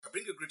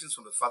Greetings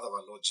from the Father of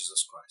our Lord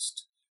Jesus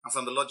Christ and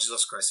from the Lord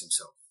Jesus Christ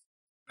himself.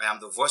 I am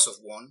the voice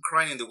of one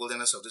crying in the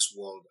wilderness of this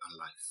world and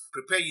life.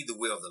 Prepare ye the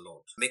way of the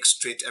Lord. Make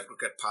straight every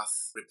crooked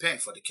path.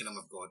 Repent, for the kingdom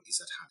of God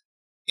is at hand.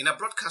 In our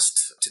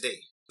broadcast today,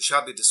 we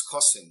shall be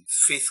discussing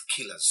faith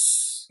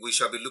killers. We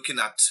shall be looking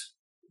at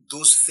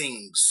those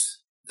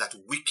things that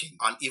weaken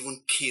and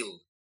even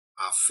kill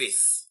our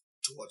faith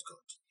towards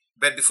God.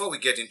 But before we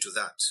get into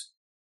that,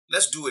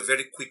 let's do a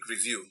very quick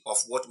review of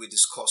what we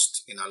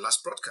discussed in our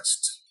last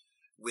broadcast.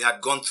 We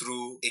had gone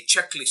through a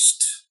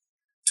checklist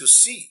to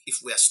see if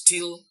we are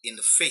still in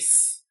the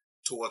faith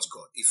towards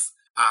God, if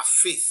our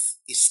faith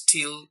is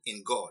still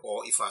in God,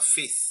 or if our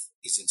faith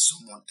is in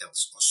someone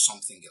else or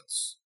something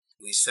else.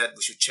 We said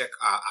we should check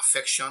our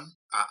affection,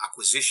 our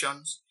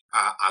acquisitions,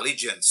 our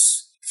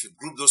allegiance. If you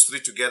group those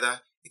three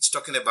together, it's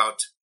talking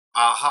about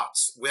our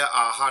hearts, where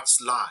our hearts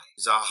lie.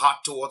 Is our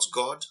heart towards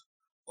God,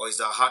 or is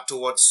our heart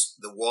towards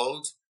the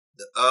world,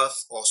 the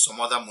earth, or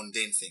some other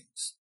mundane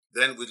things?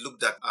 Then we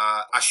looked at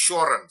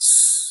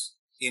assurance.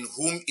 In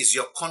whom is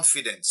your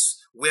confidence?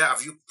 Where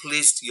have you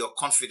placed your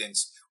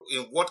confidence?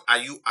 In what are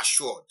you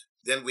assured?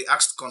 Then we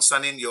asked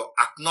concerning your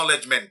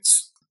acknowledgement.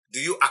 Do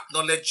you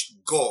acknowledge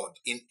God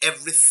in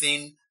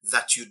everything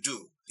that you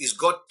do? Is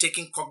God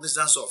taking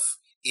cognizance of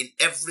in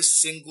every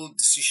single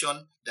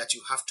decision that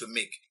you have to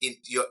make in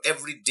your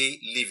everyday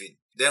living?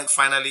 Then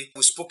finally,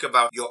 we spoke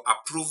about your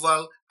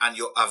approval and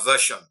your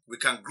aversion. We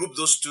can group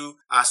those two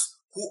as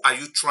who are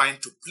you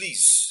trying to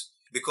please?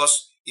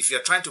 Because if you're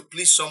trying to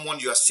please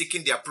someone, you are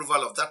seeking the approval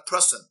of that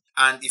person.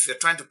 And if you're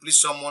trying to please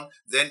someone,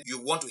 then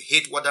you want to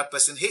hate what that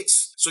person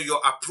hates. So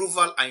your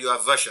approval and your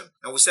aversion.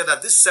 And we said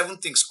that these 7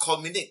 things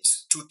culminate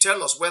to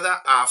tell us whether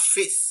our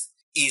faith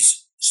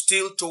is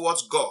still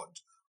towards God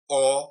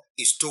or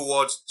is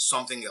towards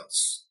something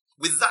else.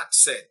 With that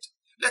said,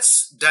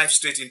 let's dive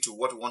straight into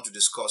what we want to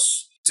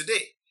discuss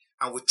today.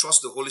 And we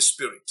trust the Holy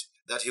Spirit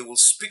that He will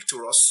speak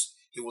to us.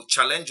 He will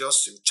challenge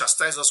us, He will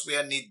chastise us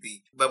where need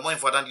be, but more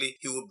importantly,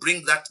 He will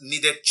bring that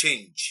needed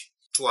change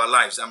to our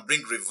lives and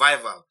bring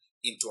revival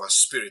into our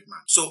spirit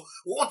man. So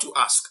we want to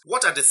ask,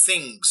 what are the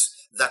things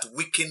that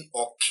weaken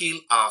or kill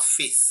our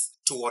faith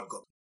toward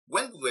God?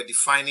 When we were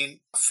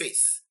defining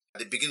faith at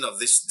the beginning of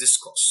this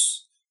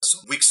discourse,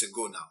 some weeks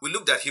ago now, we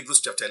looked at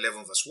Hebrews chapter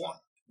 11 verse 1,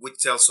 which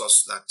tells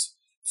us that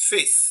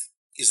faith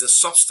is the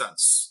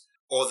substance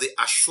or the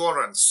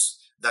assurance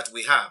that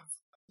we have,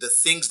 the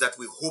things that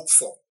we hope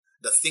for,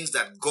 the things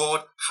that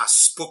God has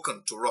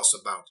spoken to us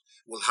about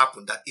will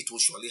happen, that it will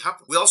surely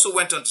happen. We also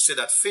went on to say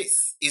that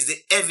faith is the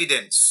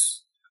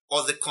evidence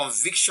or the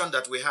conviction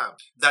that we have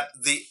that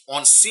the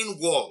unseen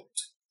world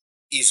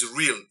is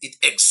real. It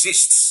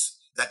exists,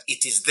 that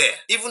it is there.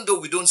 Even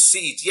though we don't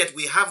see it, yet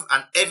we have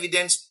an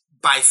evidence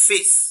by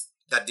faith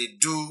that they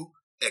do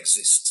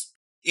exist.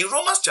 In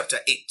Romans chapter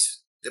 8,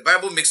 the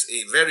Bible makes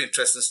a very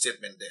interesting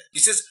statement there.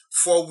 It says,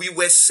 for we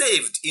were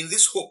saved in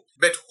this hope,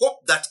 but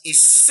hope that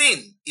is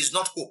seen is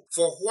not hope.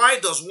 For why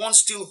does one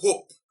still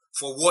hope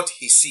for what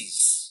he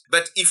sees?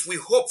 But if we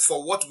hope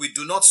for what we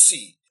do not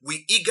see,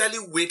 we eagerly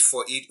wait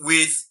for it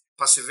with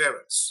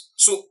perseverance.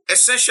 So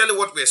essentially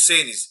what we're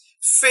saying is,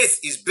 faith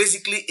is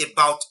basically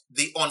about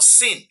the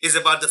unseen. It's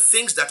about the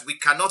things that we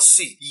cannot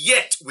see,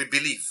 yet we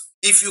believe.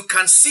 If you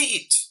can see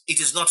it, it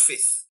is not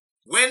faith.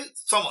 When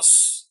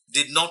Thomas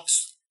did not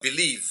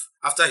believe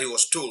after he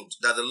was told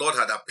that the Lord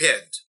had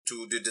appeared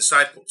to the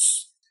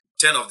disciples,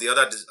 10 of the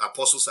other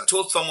apostles had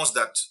told Thomas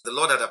that the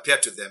Lord had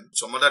appeared to them.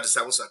 Some other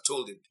disciples had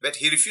told him, but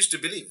he refused to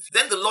believe.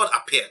 Then the Lord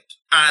appeared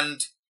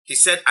and he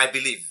said, I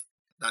believe.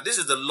 Now this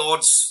is the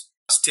Lord's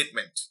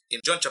statement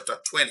in John chapter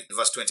 20,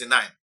 verse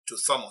 29 to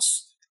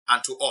Thomas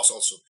and to us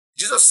also.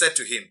 Jesus said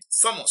to him,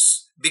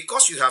 Thomas,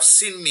 because you have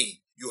seen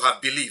me, you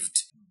have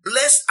believed.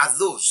 Blessed are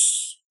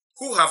those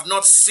who have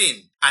not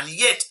seen and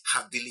yet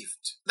have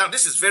believed. Now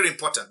this is very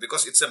important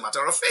because it's a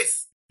matter of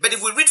faith. But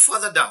if we read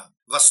further down,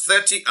 verse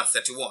 30 and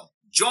 31,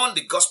 John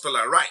the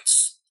Gospeler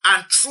writes,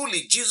 and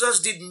truly Jesus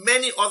did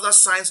many other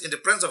signs in the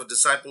presence of the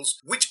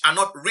disciples, which are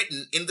not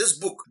written in this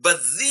book.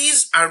 But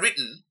these are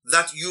written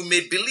that you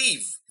may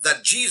believe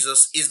that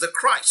Jesus is the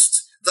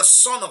Christ, the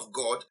Son of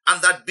God,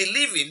 and that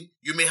believing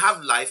you may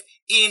have life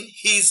in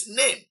His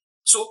name.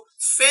 So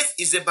faith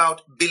is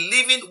about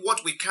believing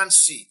what we can't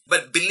see,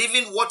 but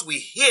believing what we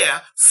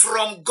hear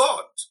from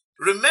God.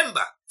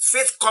 Remember,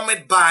 faith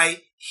cometh by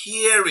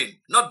hearing,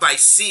 not by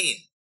seeing,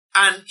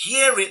 and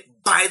hearing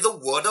by the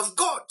word of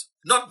God.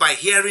 Not by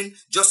hearing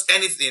just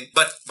anything,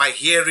 but by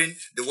hearing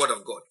the word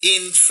of God.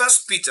 In 1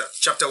 Peter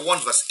chapter 1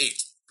 verse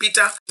 8,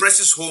 Peter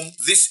presses home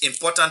this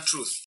important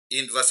truth.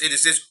 In verse 8 it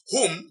says,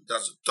 whom,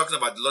 that's talking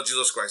about the Lord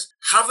Jesus Christ,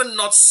 having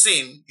not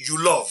seen,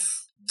 you love.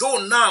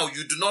 Though now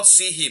you do not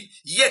see Him,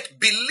 yet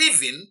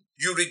believing,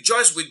 you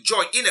rejoice with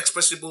joy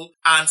inexpressible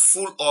and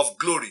full of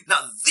glory.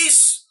 Now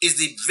this is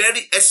the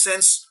very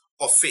essence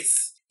of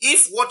faith.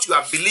 If what you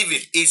are believing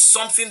is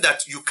something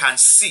that you can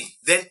see,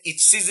 then it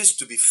ceases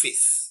to be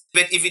faith.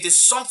 But if it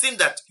is something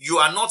that you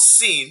are not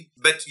seeing,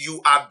 but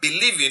you are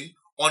believing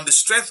on the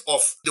strength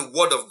of the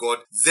word of God,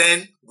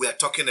 then we are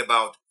talking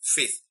about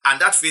faith. And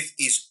that faith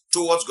is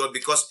towards God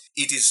because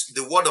it is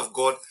the word of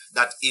God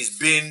that is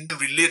being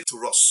relayed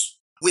to us.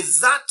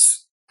 With that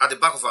at the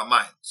back of our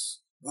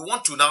minds, we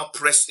want to now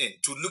press in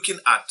to looking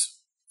at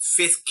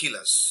faith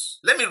killers.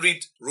 Let me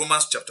read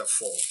Romans chapter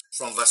 4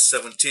 from verse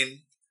 17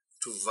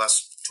 to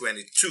verse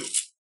 22.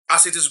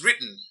 As it is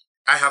written,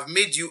 I have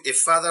made you a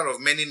father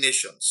of many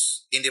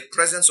nations in the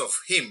presence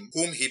of him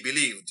whom he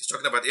believed. He's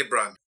talking about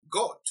Abraham.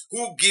 God,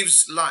 who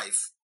gives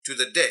life to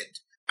the dead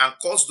and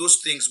calls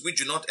those things which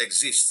do not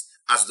exist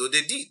as though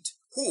they did.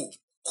 Who,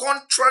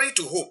 contrary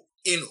to hope,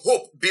 in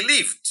hope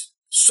believed,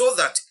 so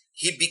that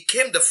he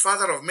became the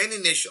father of many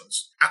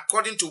nations,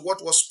 according to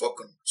what was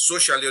spoken. So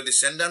shall your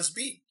descendants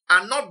be.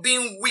 And not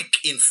being weak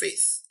in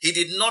faith, he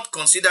did not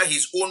consider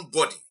his own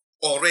body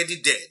already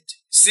dead,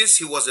 since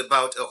he was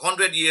about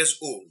 100 years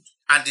old,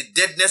 and the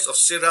deadness of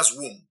Sarah's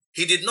womb.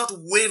 He did not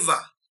waver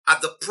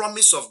at the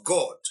promise of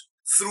God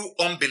through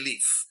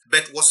unbelief,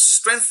 but was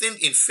strengthened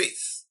in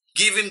faith,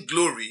 giving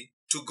glory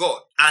to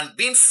God, and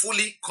being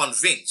fully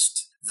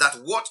convinced that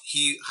what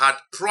he had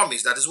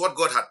promised, that is what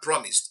God had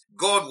promised,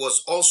 God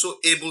was also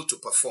able to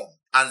perform,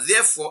 and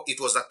therefore it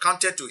was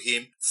accounted to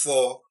him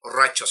for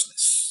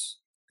righteousness.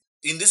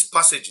 In these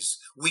passages,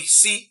 we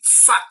see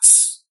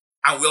facts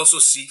and we also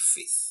see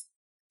faith.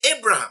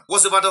 Abraham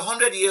was about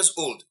 100 years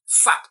old.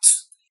 Fact.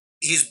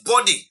 His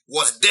body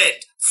was dead.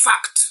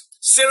 Fact.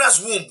 Sarah's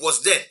womb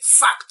was dead.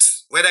 Fact.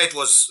 Whether it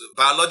was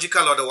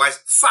biological or otherwise,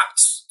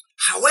 fact.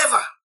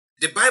 However,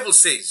 the Bible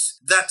says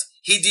that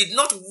he did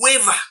not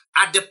waver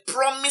at the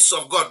promise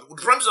of God. The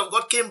promise of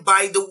God came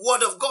by the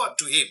word of God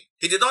to him.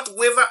 He did not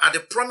waver at the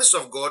promise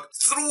of God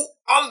through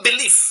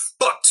unbelief,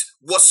 but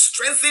was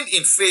strengthened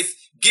in faith,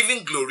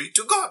 giving glory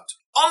to God.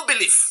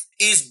 Unbelief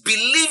is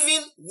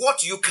believing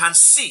what you can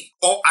see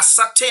or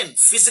ascertain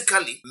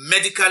physically,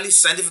 medically,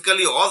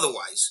 scientifically, or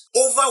otherwise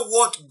over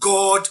what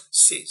God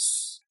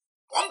says.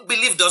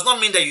 Unbelief does not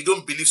mean that you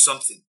don't believe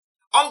something.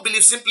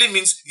 Unbelief simply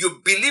means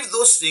you believe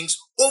those things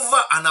over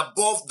and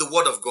above the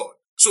word of God.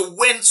 So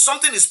when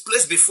something is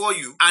placed before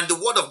you and the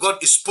word of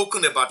God is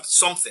spoken about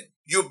something,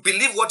 you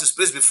believe what is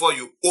placed before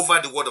you over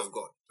the word of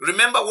God.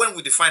 Remember when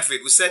we defined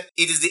faith, we said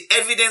it is the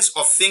evidence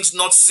of things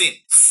not seen.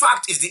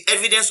 Fact is the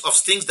evidence of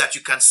things that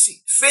you can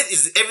see. Faith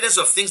is the evidence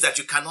of things that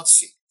you cannot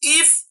see.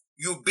 If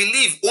you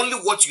believe only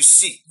what you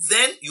see,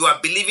 then you are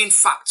believing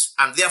facts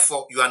and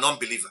therefore you are an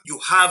unbeliever. You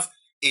have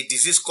a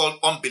disease called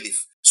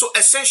unbelief. So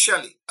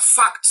essentially,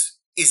 fact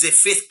is a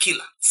faith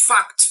killer.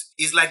 Fact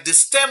is like the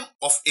stem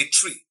of a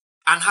tree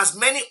and has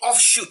many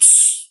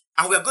offshoots.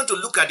 And we are going to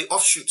look at the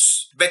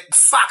offshoots. But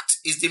fact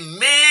is the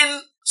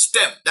main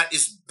stem that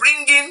is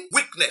bringing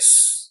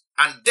weakness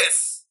and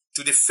death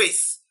to the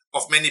faith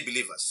of many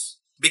believers.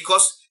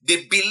 Because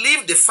they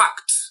believe the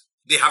fact.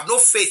 They have no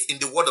faith in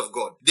the word of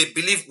God. They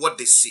believe what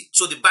they see.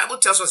 So the Bible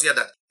tells us here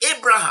that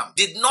Abraham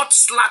did not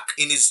slack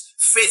in his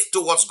faith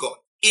towards God,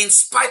 in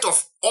spite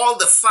of all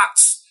the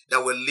facts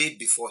that were laid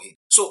before him.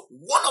 So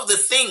one of the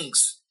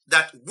things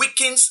that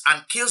weakens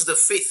and kills the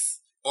faith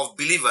of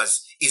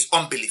believers is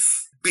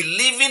unbelief.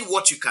 Believing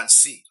what you can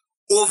see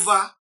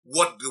over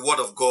what the word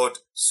of God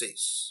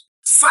says.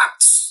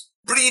 Facts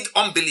breed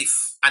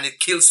unbelief and it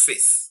kills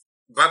faith.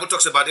 The Bible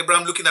talks about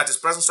Abraham looking at his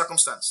present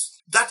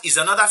circumstance. That is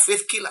another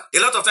faith killer. A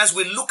lot of times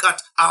we look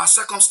at our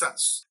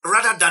circumstance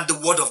rather than the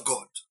word of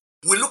God.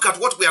 We look at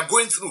what we are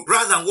going through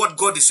rather than what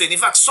God is saying. In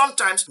fact,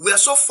 sometimes we are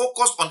so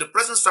focused on the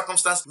present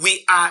circumstance,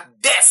 we are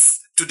deaf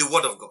to the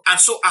word of God. And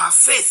so our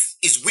faith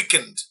is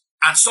weakened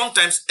and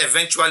sometimes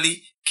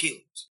eventually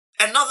killed.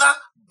 Another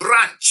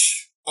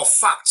branch of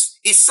facts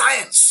is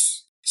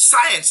science.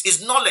 Science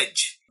is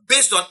knowledge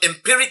based on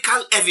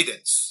empirical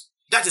evidence.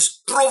 That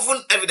is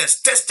proven evidence,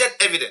 tested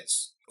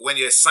evidence. When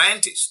you're a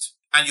scientist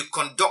and you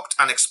conduct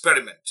an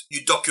experiment,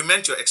 you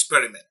document your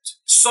experiment.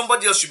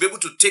 Somebody else should be able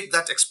to take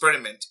that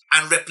experiment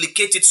and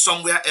replicate it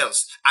somewhere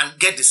else and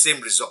get the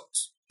same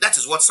result. That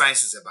is what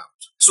science is about.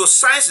 So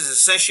science is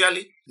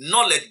essentially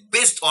knowledge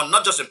based on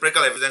not just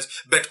empirical evidence,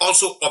 but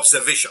also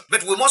observation.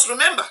 But we must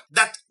remember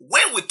that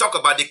when we talk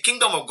about the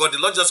kingdom of God, the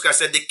Lord Jesus Christ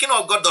said, the kingdom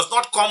of God does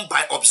not come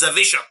by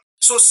observation.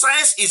 So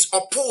science is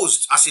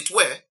opposed, as it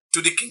were,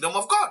 to the kingdom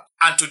of God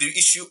and to the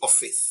issue of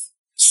faith.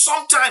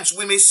 Sometimes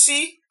we may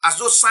see as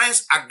though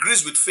science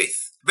agrees with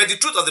faith, but the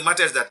truth of the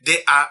matter is that they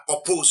are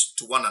opposed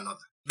to one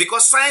another.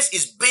 Because science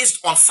is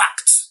based on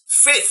facts.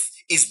 Faith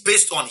is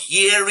based on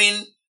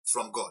hearing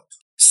from God.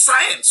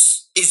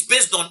 Science is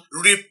based on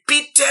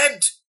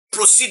repeated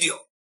procedure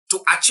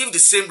to achieve the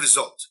same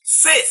result.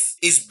 Faith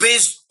is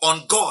based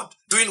on God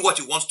doing what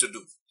he wants to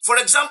do. For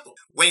example,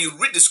 when you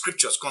read the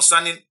scriptures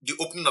concerning the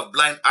opening of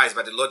blind eyes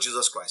by the Lord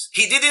Jesus Christ,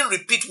 he didn't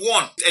repeat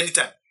one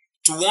anytime.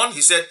 To one,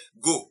 he said,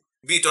 go,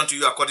 be it unto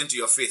you according to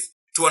your faith.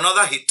 To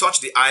another, he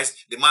touched the eyes,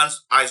 the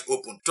man's eyes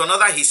opened. To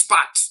another, he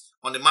spat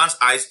on the man's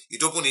eyes,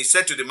 it opened. He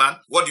said to the man,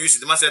 what do you see?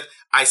 The man said,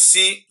 I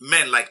see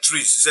men like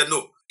trees. He said,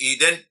 no. He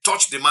then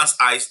touched the man's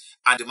eyes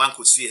and the man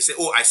could see. He said,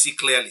 oh, I see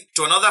clearly.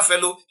 To another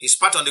fellow, he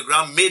spat on the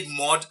ground, made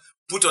mud,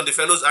 put on the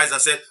fellow's eyes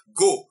and said,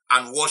 go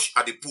and wash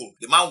at the pool.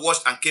 The man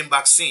washed and came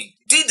back seeing.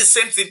 Did the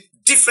same thing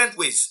different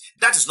ways.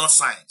 That is not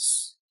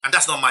science. And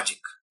that's not magic.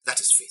 That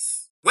is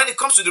faith. When it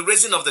comes to the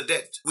raising of the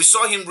dead, we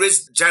saw him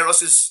raise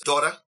Jairus'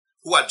 daughter,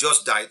 who had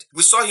just died.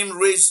 We saw him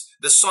raise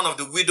the son of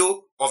the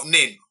widow of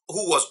Nain,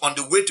 who was on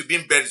the way to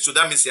being buried. So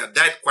that means he had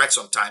died quite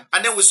some time.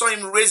 And then we saw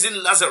him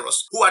raising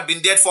Lazarus, who had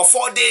been dead for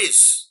 4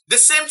 days. The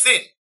same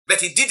thing,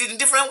 but he did it in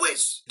different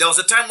ways. There was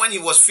a time when he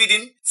was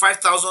feeding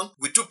 5,000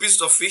 with 2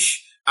 pieces of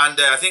fish and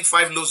I think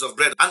 5 loaves of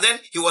bread. And then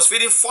he was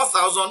feeding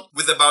 4,000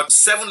 with about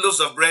 7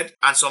 loaves of bread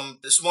and some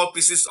small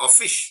pieces of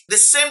fish. The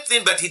same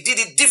thing, but he did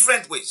it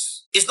different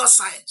ways. It's not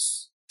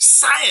science.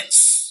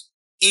 Science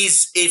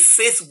is a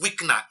faith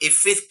weakener, a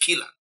faith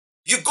killer.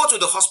 You go to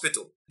the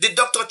hospital, the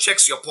doctor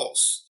checks your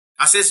pulse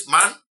and says,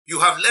 man, you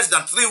have less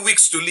than 3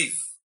 weeks to live.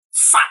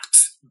 Fact,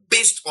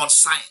 based on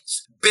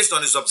science, based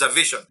on his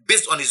observation,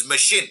 based on his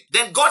machine.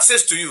 Then God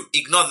says to you,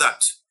 ignore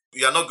that.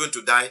 You are not going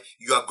to die.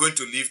 You are going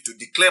to live to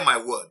declare my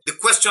word. The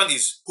question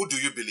is, who do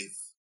you believe?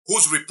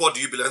 Whose report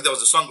do you believe? And there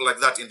was a song like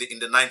that in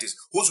the 90s.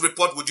 Whose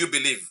report would you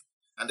believe?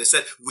 And they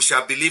said, we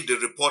shall believe the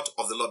report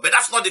of the Lord. But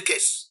that's not the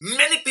case.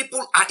 Many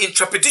people are in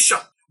trepidation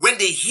when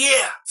they hear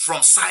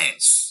from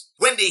science,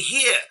 when they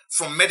hear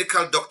from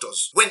medical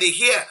doctors, when they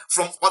hear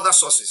from other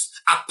sources,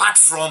 apart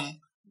from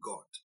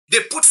God. They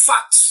put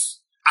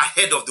facts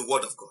ahead of the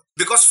word of God.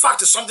 Because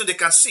fact is something they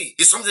can see,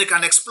 it's something they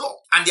can explore.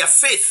 And their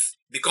faith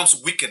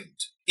becomes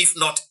weakened, if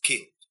not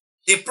killed.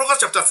 In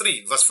Proverbs chapter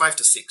 3, verse 5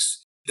 to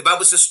 6, the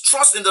Bible says,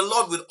 trust in the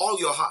Lord with all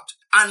your heart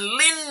and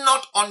lean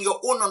not on your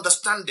own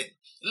understanding.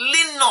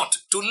 Lean not.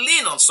 To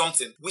lean on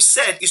something, we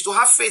said, is to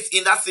have faith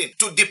in that thing,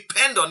 to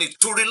depend on it,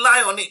 to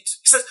rely on it.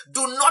 He says,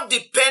 do not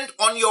depend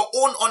on your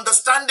own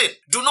understanding.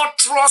 Do not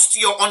trust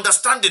your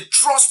understanding.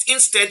 Trust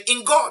instead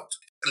in God.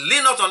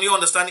 Lean not on your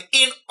understanding.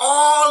 In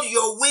all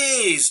your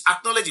ways,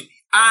 acknowledge him,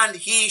 and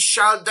he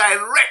shall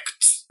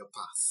direct your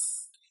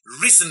path.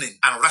 Reasoning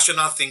and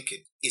rational thinking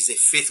is a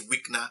faith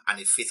weakener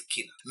and a faith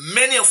killer.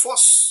 Many of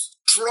us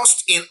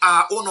trust in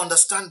our own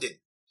understanding.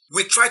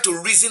 We try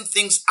to reason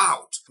things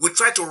out. We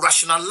try to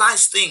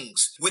rationalize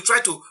things. We try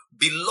to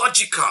be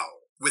logical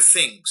with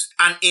things.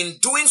 And in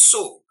doing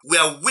so, we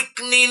are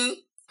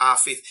weakening our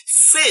faith.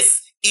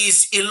 Faith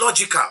is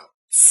illogical.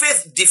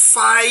 Faith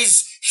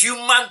defies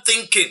human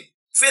thinking.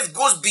 Faith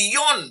goes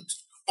beyond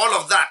all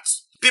of that.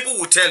 People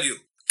will tell you,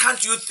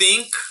 can't you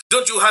think?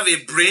 Don't you have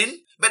a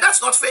brain? But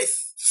that's not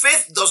faith.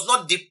 Faith does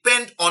not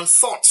depend on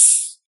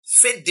thoughts.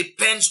 Faith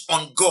depends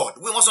on God.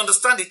 We must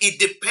understand it. It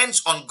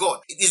depends on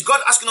God. Is God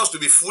asking us to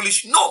be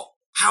foolish? No.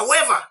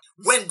 However,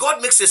 when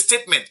God makes a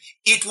statement,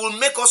 it will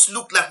make us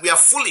look like we are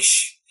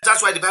foolish.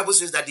 That's why the Bible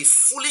says that the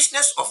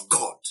foolishness of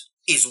God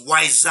is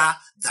wiser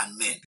than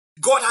men.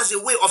 God has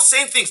a way of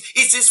saying things.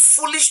 It is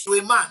foolish to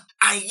a man.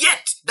 And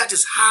yet, that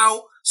is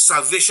how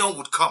salvation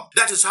would come.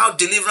 That is how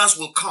deliverance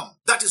will come.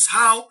 That is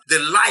how the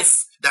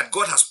life that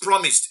God has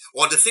promised,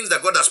 or the things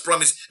that God has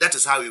promised, that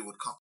is how it would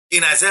come.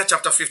 In Isaiah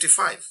chapter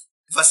 55,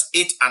 verse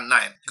 8 and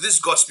 9, this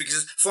God speaks, he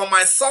says, for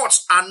my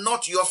thoughts are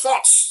not your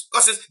thoughts.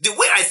 God says, the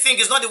way I think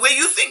is not the way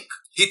you think.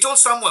 He told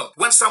Samuel,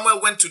 when Samuel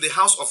went to the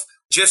house of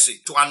Jesse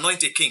to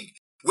anoint a king,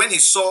 when he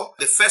saw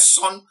the first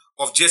son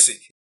of Jesse,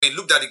 he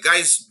looked at the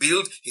guy's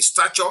build, his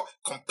stature,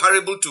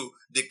 comparable to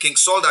the King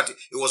Saul that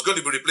he was going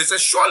to be replaced. He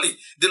said, surely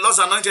the Lord's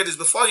anointed is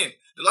before him.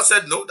 The Lord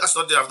said, no, that's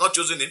not, I have not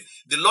chosen him.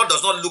 The Lord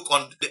does not look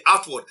on the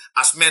outward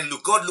as men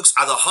look. God looks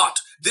at the heart.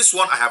 This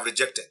one I have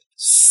rejected.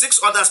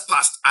 6 others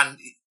passed and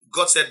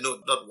God said, no,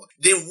 not one.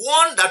 The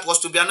one that was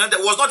to be anointed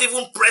was not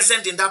even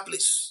present in that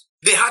place.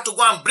 They had to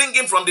go and bring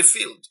him from the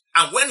field.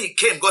 And when he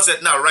came, God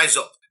said, now rise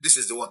up. This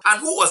is the one.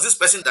 And who was this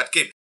person that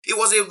came? He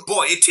was a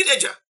boy, a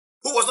teenager,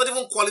 who was not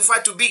even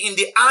qualified to be in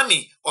the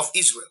army of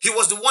Israel. He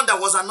was the one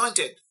that was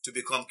anointed to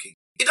become king.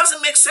 It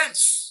doesn't make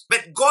sense.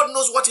 But God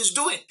knows what he's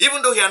doing.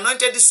 Even though he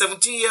anointed this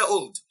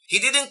 17-year-old, he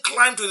didn't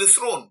climb to the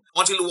throne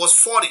until he was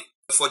 40.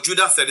 For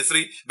Judah,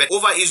 33, but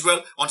over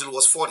Israel until it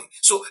was 40.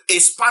 So a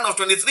span of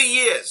 23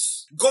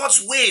 years.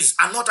 God's ways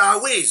are not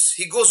our ways.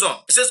 He goes on.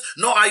 He says,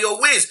 nor are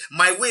your ways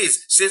my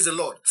ways, says the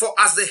Lord. For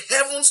as the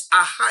heavens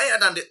are higher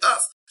than the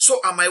earth, so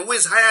are my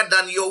ways higher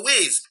than your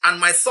ways, and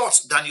my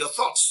thoughts than your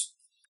thoughts.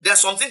 There are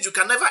some things you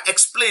can never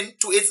explain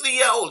to a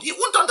 3-year-old. He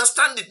won't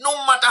understand it, no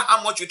matter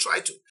how much you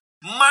try to.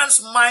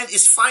 Man's mind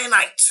is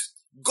finite.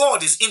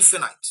 God is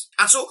infinite.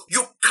 And so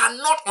you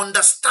cannot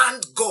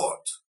understand God.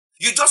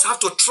 You just have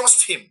to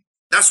trust him.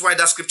 That's why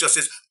that scripture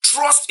says,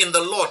 trust in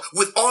the Lord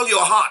with all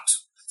your heart.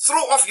 Throw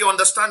off your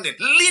understanding.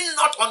 Lean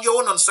not on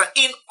your own understanding.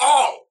 In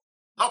all,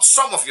 not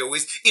some of your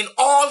ways, in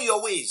all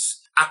your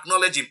ways,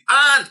 acknowledge him,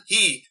 and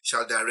he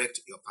shall direct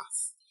your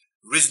path.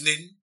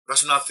 Reasoning,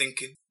 rational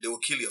thinking, they will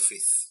kill your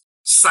faith.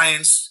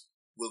 Science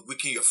will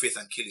weaken your faith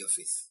and kill your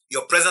faith.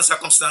 Your present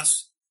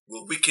circumstance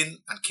will weaken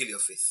and kill your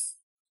faith.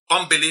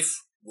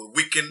 Unbelief will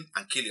weaken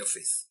and kill your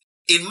faith.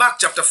 In Mark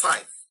chapter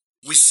 5,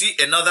 we see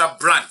another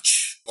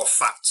branch of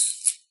fact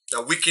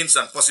that weakens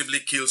and possibly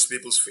kills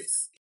people's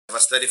faith.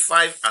 Verse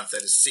 35 and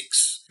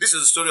 36. This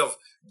is the story of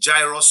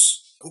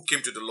Jairus, who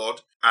came to the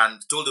Lord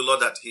and told the Lord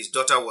that his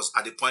daughter was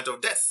at the point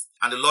of death.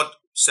 And the Lord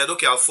said,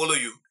 okay, I'll follow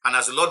you. And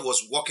as the Lord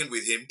was walking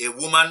with him, a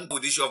woman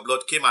with issue of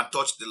blood came and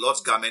touched the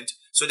Lord's garment.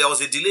 So there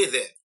was a delay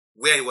there.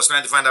 where he was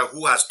trying to find out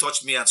who has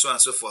touched me and so on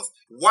and so forth.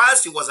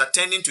 Whilst he was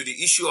attending to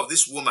the issue of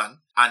this woman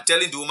and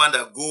telling the woman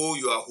that go,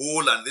 you are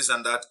whole and this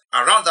and that,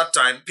 around that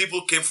time,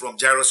 people came from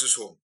Jairus'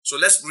 home. So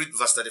let's read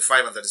verse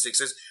 35 and 36.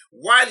 It says,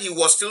 while he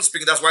was still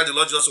speaking, that's why the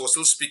Lord Jesus was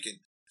still speaking,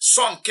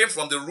 some came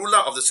from the ruler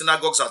of the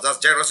synagogue's house,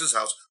 that's Jairus'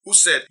 house, who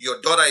said,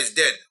 your daughter is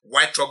dead.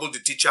 Why trouble the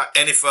teacher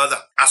any further?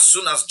 As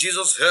soon as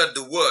Jesus heard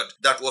the word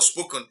that was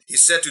spoken, he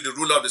said to the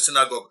ruler of the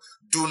synagogue,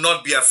 do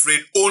not be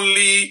afraid,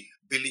 only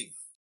believe.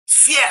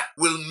 Fear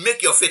will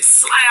make your faith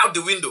fly out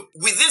the window.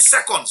 Within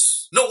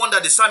seconds, no wonder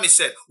the psalmist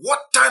said, what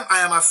time I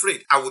am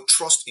afraid, I will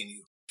trust in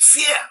you.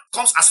 Fear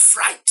comes as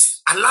fright,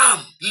 alarm,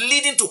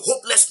 leading to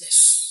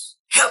hopelessness,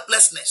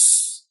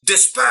 helplessness,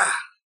 despair,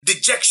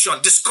 dejection,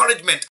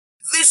 discouragement.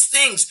 These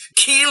things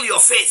kill your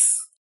faith.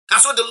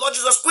 And so the Lord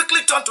Jesus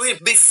quickly turned to him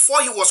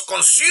before he was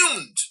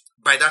consumed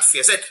by that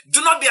fear. Said,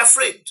 do not be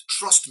afraid.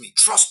 Trust me.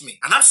 Trust me.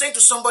 And I'm saying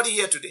to somebody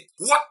here today,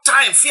 what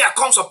time fear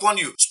comes upon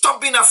you,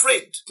 stop being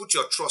afraid. Put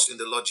your trust in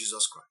the Lord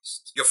Jesus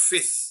Christ. Your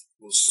faith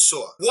will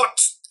soar. What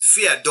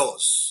fear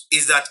does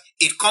is that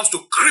it comes to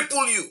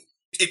cripple you.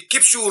 It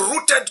keeps you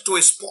rooted to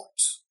a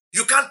spot.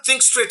 You can't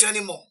think straight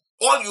anymore.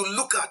 All you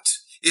look at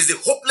is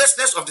the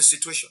hopelessness of the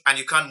situation and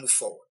you can't move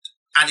forward.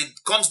 And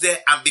it comes there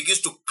and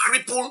begins to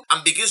cripple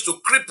and begins to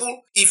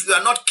cripple. If you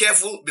are not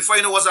careful, before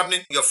you know what's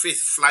happening, your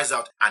faith flies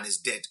out and is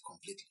dead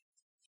completely.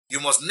 You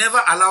must never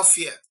allow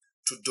fear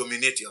to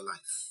dominate your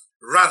life.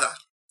 Rather,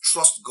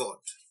 trust God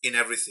in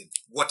everything.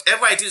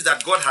 Whatever it is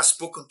that God has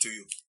spoken to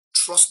you,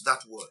 trust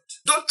that word.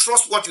 Don't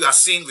trust what you are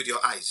seeing with your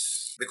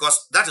eyes,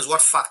 because that is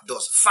what fact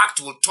does.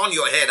 Fact will turn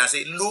your head and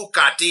say, look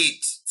at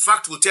it.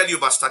 Fact will tell you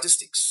about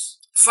statistics.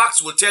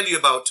 Facts will tell you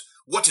about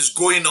what is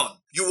going on.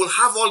 You will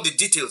have all the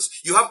details.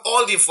 You have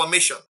all the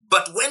information.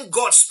 But when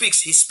God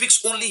speaks, he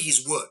speaks only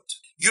his word.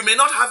 You may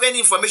not have any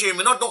information. You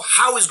may not know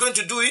how he's going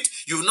to do it.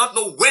 You will not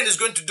know when he's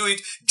going to do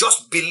it.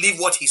 Just believe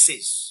what he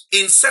says.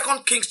 In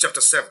 2 Kings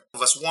chapter 7,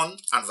 verse 1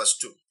 and verse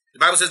 2, the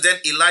Bible says, then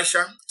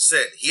Elisha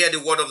said, hear the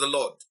word of the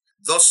Lord.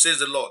 Thus says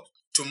the Lord,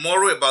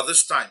 tomorrow about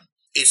this time,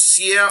 a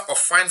seah of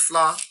fine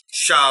flour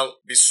shall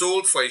be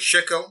sold for a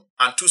shekel,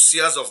 and 2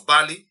 seahs of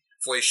barley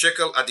for a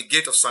shekel at the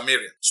gate of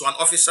Samaria. So an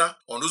officer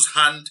on whose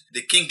hand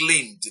the king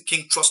leaned, the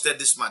king trusted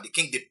this man, the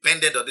king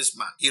depended on this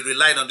man, he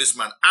relied on this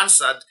man,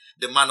 answered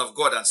the man of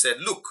God and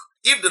said, look,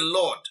 if the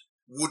Lord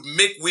would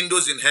make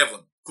windows in heaven,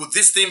 could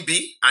this thing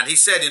be? And he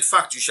said, in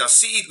fact, you shall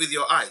see it with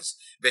your eyes,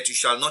 but you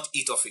shall not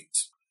eat of it.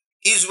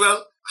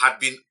 Israel had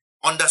been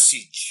under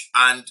siege,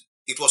 and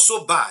it was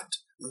so bad,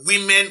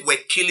 women were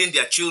killing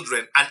their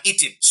children and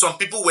eating. Some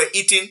people were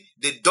eating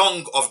the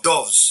dung of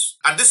doves,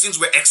 and these things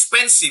were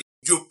expensive.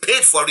 You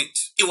paid for it.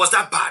 It was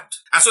that bad.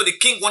 And so the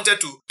king wanted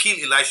to kill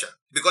Elisha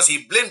because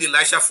he blamed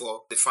Elisha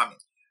for the famine.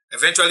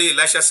 Eventually,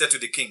 Elisha said to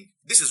the king,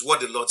 this is what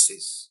the Lord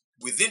says.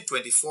 Within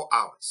 24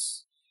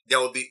 hours,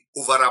 there will be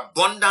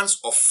overabundance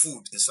of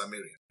food in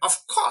Samaria.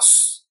 Of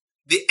course,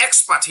 the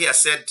expert here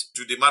said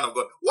to the man of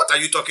God, what are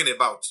you talking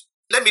about?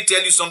 Let me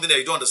tell you something that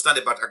you don't understand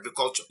about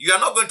agriculture. You are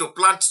not going to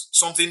plant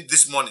something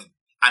this morning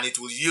and it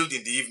will yield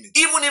in the evening.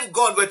 Even if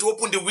God were to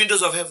open the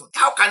windows of heaven,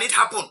 how can it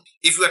happen?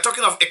 If we are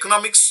talking of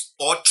economics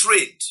or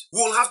trade,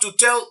 we will have to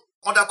tell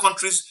other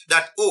countries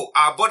that, oh,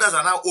 our borders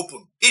are now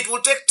open. It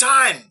will take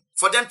time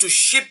for them to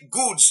ship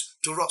goods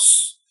to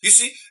us. You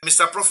see,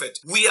 Mr. Prophet,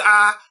 we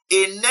are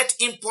a net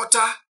importer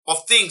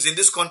of things in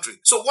this country.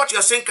 So what you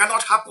are saying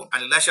cannot happen.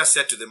 And Elisha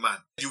said to the man,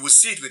 you will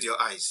see it with your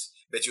eyes,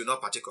 but you will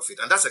not partake of it.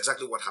 And that's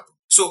exactly what happened.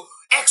 So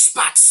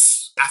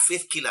experts are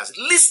faith killers.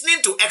 Listening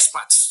to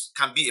experts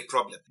can be a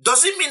problem.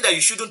 Does it mean that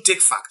you shouldn't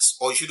take facts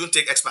or you shouldn't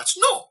take experts?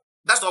 No,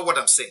 that's not what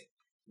I'm saying.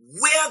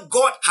 Where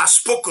God has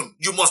spoken,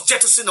 you must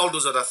jettison all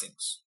those other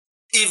things.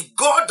 If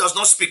God does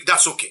not speak,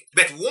 that's okay.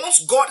 But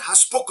once God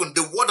has spoken,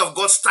 the word of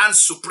God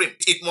stands supreme.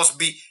 It must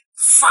be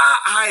far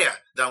higher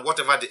than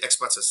whatever the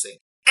experts are saying.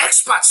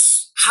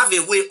 Experts have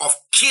a way of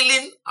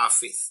killing our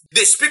faith.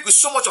 They speak with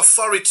so much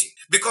authority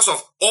because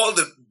of all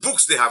the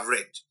books they have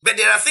read. But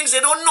there are things they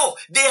don't know.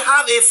 They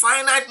have a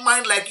finite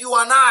mind like you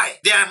and I.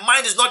 Their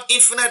mind is not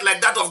infinite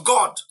like that of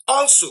God.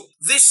 Also,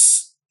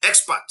 this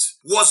expert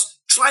was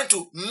trying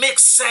to make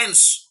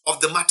sense of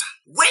the matter.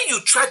 When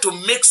you try to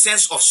make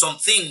sense of some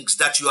things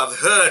that you have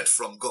heard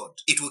from God,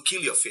 it will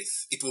kill your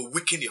faith. It will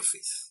weaken your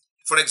faith.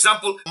 For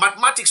example,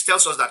 mathematics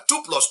tells us that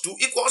 2 plus 2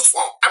 equals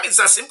 4. I mean, it's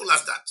as simple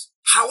as that.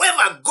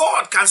 However,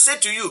 God can say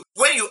to you,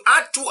 when you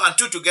add 2 and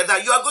 2 together,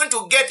 you are going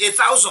to get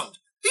 1,000.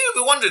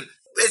 You'll be wondering,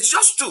 it's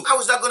just 2. How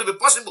is that going to be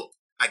possible?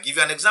 I give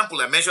you an example.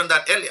 I mentioned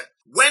that earlier.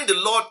 When the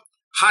Lord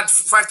had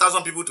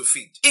 5,000 people to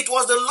feed, it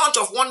was the lunch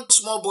of one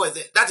small boy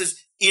there. That is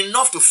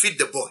enough to feed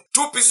the boy.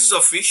 2 pieces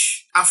of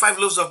fish and 5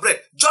 loaves of bread,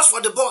 just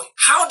for the boy.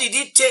 How did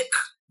he take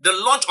the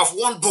lunch of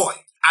one boy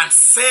and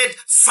fed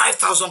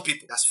 5,000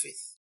 people? That's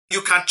faith.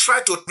 You can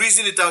try to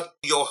reason it out.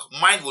 Your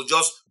mind will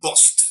just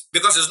burst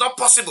because it's not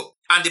possible.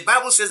 And the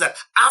Bible says that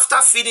after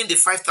feeding the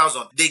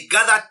 5,000, they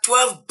gathered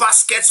 12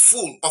 baskets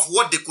full of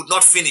what they could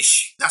not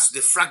finish. That's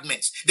the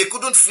fragments. They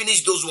couldn't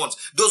finish those ones.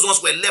 Those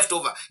ones were left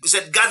over. He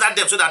said, gather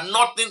them so that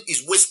nothing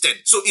is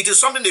wasted. So it is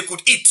something they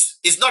could eat.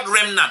 It's not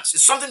remnants.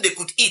 It's something they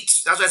could eat.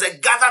 That's why I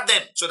said, gather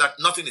them so that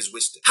nothing is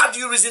wasted. How do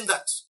you reason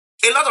that?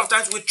 A lot of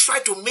times we try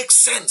to make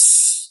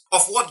sense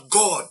of what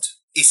God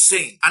is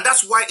saying. And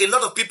that's why a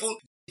lot of people,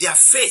 their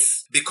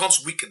faith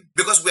becomes weakened,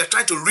 because we are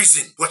trying to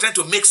reason. We're trying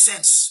to make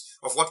sense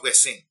of what we're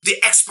saying. The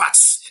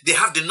experts, they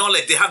have the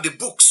knowledge, they have the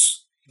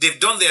books. They've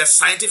done their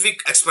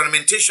scientific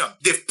experimentation.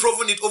 They've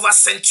proven it over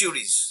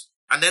centuries.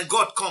 And then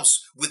God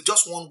comes with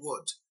just one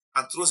word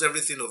and throws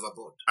everything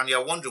overboard. And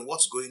you're wondering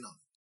what's going on.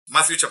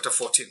 Matthew chapter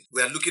 14,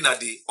 we are looking at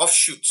the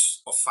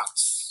offshoots of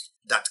facts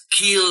that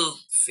kill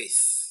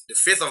faith. The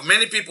faith of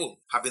many people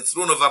have been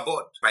thrown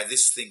overboard by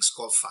these things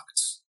called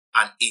facts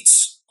and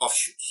its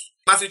offshoots.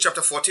 Matthew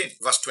chapter 14,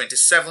 verse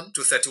 27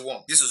 to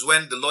 31. This is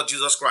when the Lord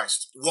Jesus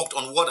Christ walked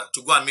on water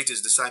to go and meet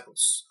his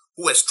disciples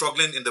who were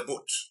struggling in the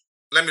boat.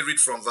 Let me read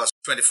from verse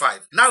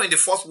 25. Now in the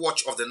fourth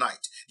watch of the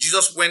night,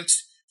 Jesus went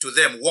to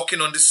them walking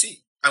on the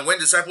sea. And when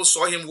the disciples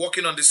saw him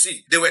walking on the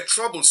sea, they were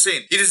troubled,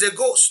 saying, "It is a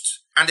ghost."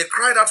 And they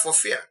cried out for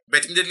fear.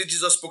 But immediately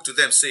Jesus spoke to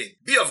them, saying,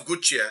 "Be of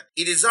good cheer,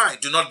 it is I,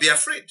 do not be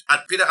afraid."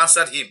 And Peter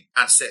answered him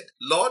and said,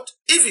 "Lord,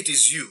 if it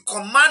is you,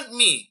 command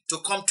me to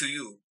come to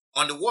you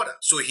on the water."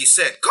 So he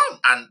said, "Come."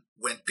 And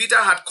when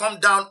Peter had come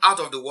down out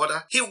of the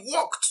water, he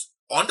walked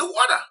on the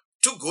water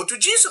to go to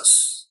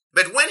Jesus.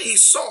 But when he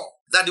saw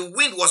that the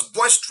wind was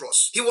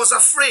boisterous, he was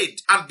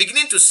afraid, and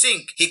beginning to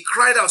sink, he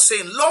cried out,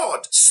 saying,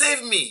 "Lord,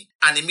 save me."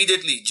 And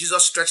immediately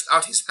Jesus stretched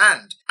out his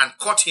hand and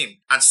caught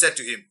him and said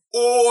to him,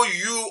 "O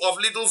you of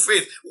little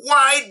faith,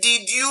 why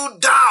did you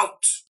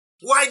doubt?"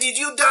 Why did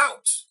you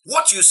doubt?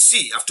 What you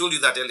see, I've told you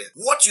that earlier,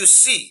 what you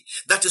see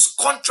that is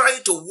contrary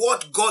to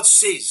what God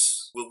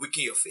says will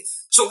weaken your faith.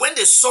 So when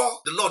they saw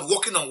the Lord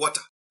walking on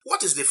water,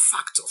 what is the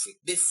fact of it?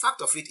 The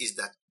fact of it is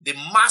that the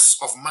mass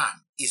of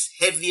man is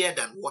heavier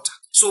than water.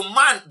 So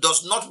man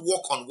does not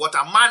walk on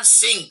water. Man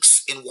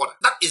sinks in water.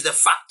 That is the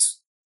fact.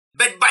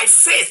 But by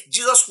faith,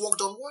 Jesus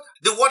walked on water.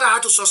 The water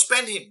had to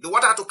suspend him. The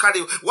water had to carry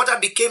him. Water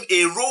became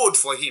a road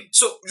for him.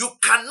 So you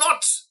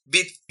cannot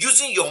be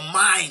using your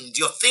mind,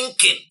 your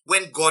thinking,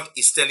 when God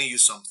is telling you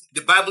something.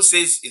 The Bible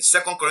says in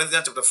 2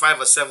 Corinthians chapter 5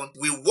 verse 7,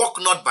 we walk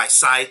not by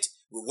sight,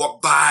 we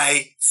walk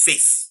by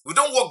faith. We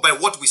don't walk by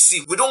what we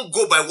see. We don't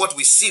go by what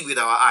we see with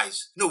our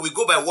eyes. No, we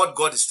go by what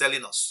God is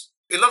telling us.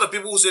 A lot of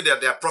people who say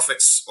that they are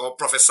prophets or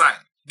prophesying,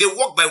 they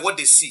walk by what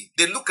they see.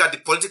 They look at the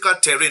political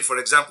terrain, for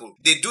example.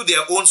 They do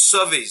their own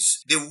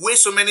surveys. They weigh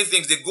so many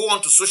things. They go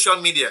on to social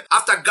media.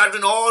 After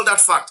gathering all that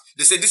fact,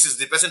 they say this is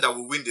the person that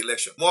will win the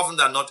election. More often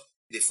than not,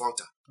 they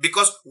falter.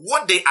 Because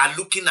what they are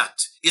looking at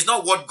is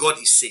not what God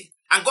is saying.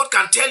 And God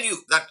can tell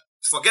you that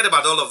forget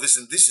about all of this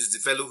and this is the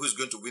fellow who's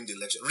going to win the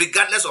election,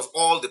 regardless of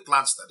all the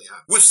plans that they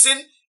have. We've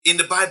seen in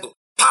the Bible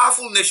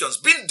powerful nations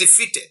being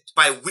defeated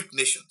by weak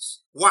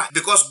nations. Why?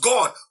 Because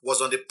God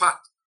was on the path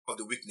of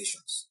the weak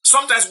nations.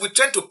 Sometimes we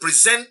tend to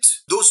present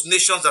those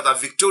nations that are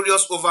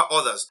victorious over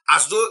others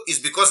as though it's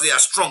because they are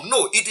strong.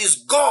 No, it is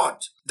God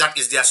that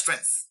is their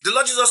strength. The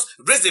Lord Jesus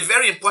raised a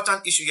very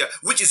important issue here,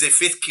 which is a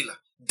faith killer.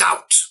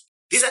 Doubt.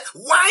 He said,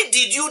 "Why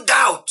did you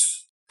doubt?"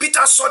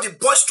 Peter saw the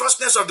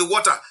boisterousness of the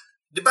water.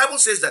 The Bible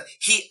says that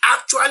he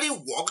actually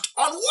walked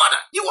on water.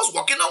 He was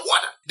walking on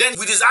water. Then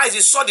with his eyes,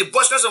 he saw the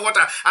boisterousness of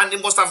water, and he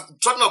must have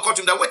suddenly occurred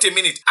to him that, wait a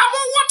minute, I'm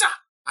on water.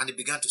 And he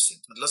began to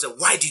sink. And the Lord said,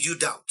 "Why did you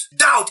doubt?"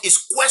 Doubt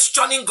is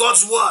questioning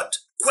God's word,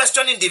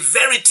 questioning the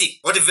verity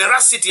or the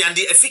veracity and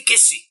the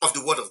efficacy of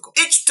the word of God.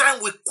 Each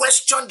time we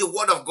question the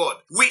word of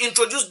God, we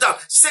introduce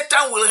doubt.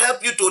 Satan will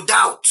help you to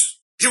doubt.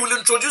 He will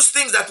introduce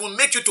things that will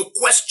make you to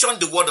question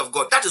the word of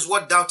God. That is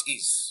what doubt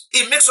is.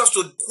 It makes us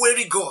to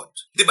query God.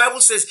 The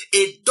Bible says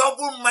a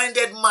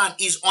double-minded man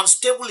is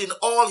unstable in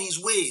all his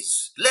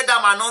ways. Let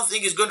that man not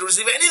think he's going to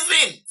receive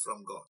anything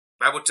from God.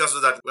 The Bible tells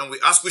us that when we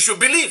ask, we should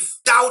believe.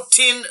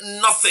 Doubting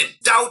nothing.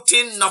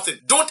 Doubting nothing.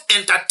 Don't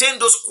entertain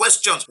those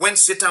questions when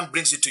Satan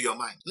brings it to your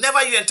mind.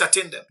 Never you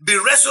entertain them. Be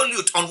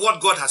resolute on what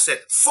God has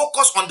said.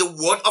 Focus on the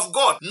word of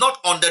God, not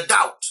on the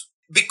doubt.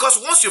 Because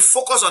once you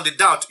focus on the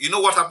doubt, you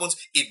know what happens?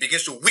 It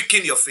begins to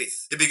weaken your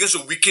faith. It begins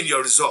to weaken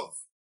your resolve.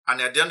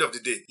 And at the end of the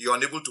day, you're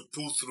unable to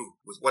pull through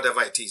with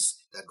whatever it is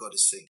that God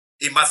is saying.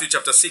 In Matthew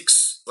chapter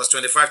 6, verse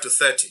 25 to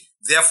 30,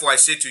 "Therefore I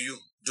say to you,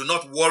 do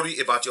not worry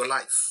about your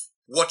life,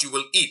 what you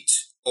will eat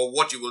or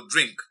what you will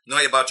drink,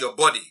 nor about your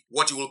body,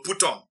 what you will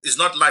put on. Is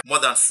not life more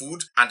than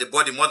food, and the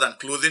body more than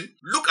clothing?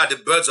 Look at the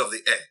birds of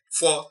the air,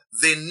 for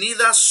they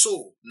neither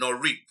sow nor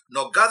reap,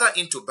 nor gather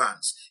into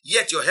barns,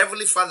 yet your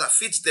heavenly Father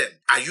feeds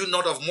them. Are you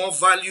not of more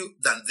value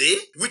than they?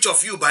 Which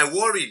of you by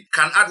worrying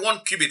can add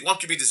 1 cubit? 1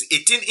 cubit is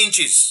 18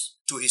 inches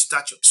to his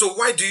stature. So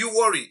why do you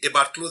worry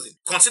about clothing?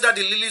 Consider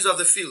the lilies of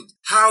the field,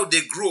 how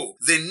they grow.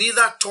 They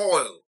neither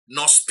toil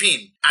nor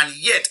spin. And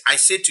yet I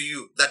say to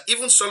you that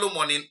even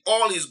Solomon in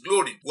all his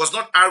glory was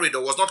not arrayed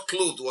or was not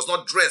clothed, was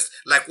not dressed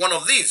like one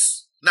of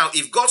these. Now,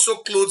 if God so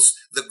clothes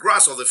the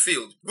grass of the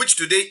field, which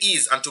today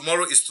is and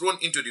tomorrow is thrown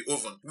into the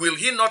oven, will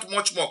he not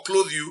much more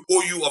clothe you,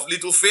 O you of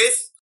little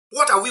faith?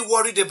 What are we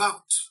worried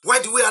about?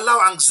 Why do we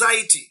allow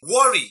anxiety,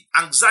 worry,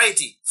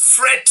 anxiety,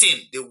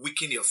 fretting? They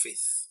weaken your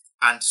faith.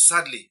 And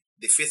sadly,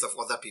 the faith of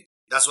other people.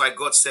 That's why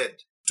God said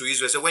to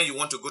Israel, so when you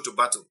want to go to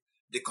battle,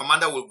 the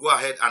commander will go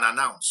ahead and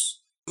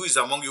announce, who is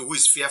among you who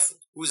is fearful?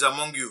 Who is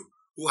among you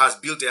who has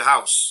built a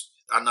house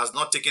and has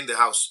not taken the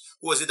house?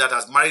 Who is it that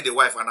has married a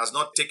wife and has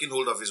not taken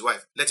hold of his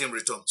wife? Let him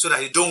return, so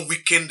that he don't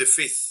weaken the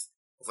faith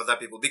of other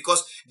people.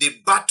 Because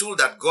the battle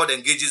that God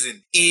engages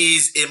in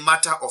is a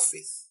matter of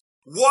faith.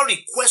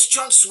 Worry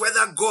questions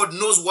whether God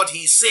knows what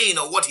he's saying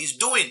or what he's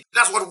doing.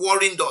 That's what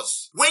worrying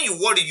does. When you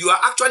worry, you are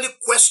actually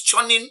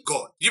questioning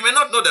God. You may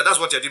not know that that's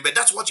what you're doing, but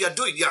that's what you're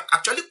doing. You are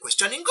actually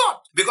questioning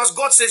God. Because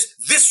God says,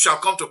 this shall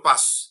come to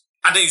pass.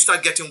 And then you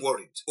start getting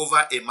worried over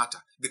a matter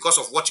because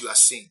of what you are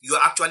saying. You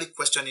are actually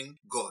questioning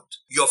God.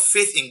 Your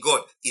faith in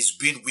God is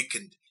being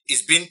weakened,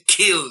 is being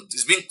killed,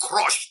 is being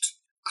crushed,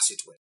 as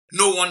it were.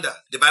 No wonder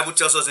the Bible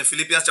tells us in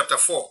Philippians chapter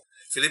 4,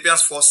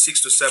 Philippians 4,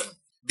 6-7,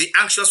 be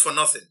anxious for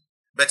nothing,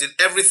 but in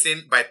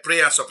everything by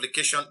prayer and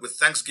supplication with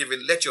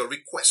thanksgiving, let your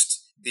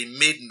requests be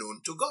made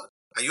known to God.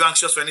 Are you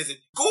anxious for anything?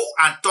 Go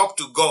and talk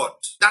to God.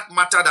 That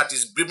matter that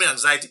is bringing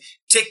anxiety,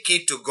 take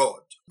it to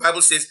God. The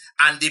Bible says,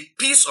 and the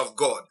peace of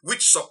God,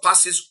 which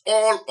surpasses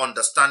all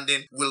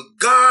understanding, will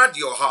guard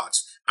your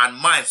hearts and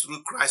minds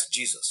through Christ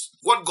Jesus.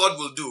 What God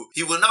will do,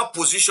 he will now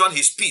position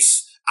his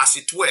peace, as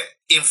it were,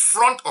 in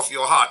front of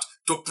your heart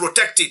to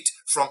protect it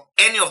from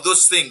any of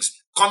those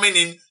things coming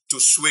in to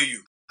sway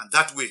you. And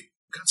that way,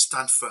 you can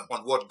stand firm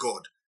on what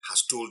God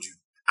has told you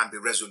and be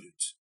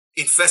resolute.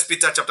 In 1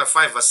 Peter chapter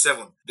 5 verse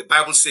 7, the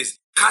Bible says,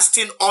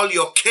 casting all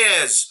your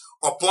cares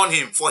upon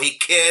him, for he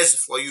cares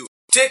for you.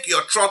 Take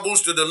your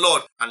troubles to the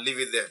Lord and leave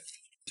it there.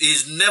 He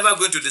is never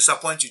going to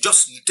disappoint you.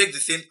 Just take the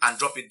thing and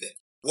drop it there.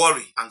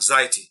 Worry,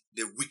 anxiety,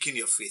 they weaken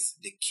your faith.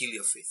 They kill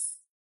your faith.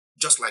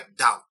 Just like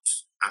doubt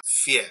and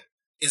fear.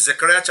 In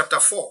Zechariah chapter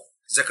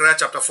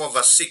 4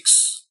 verse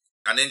 6,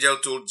 an angel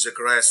told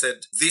Zechariah,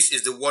 said, this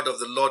is the word of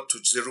the Lord to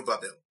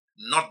Zerubbabel.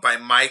 Not by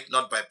might,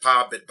 not by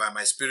power, but by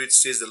my spirit,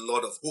 says the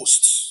Lord of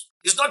hosts.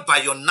 It's not by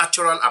your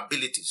natural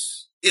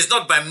abilities. It's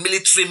not by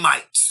military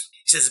might.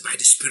 He says by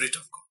the Spirit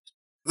of God.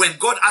 When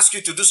God asks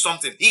you to do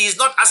something, he is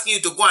not asking you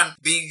to go and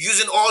be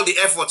using all the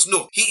efforts.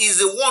 No, he is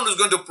the one who's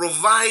going to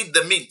provide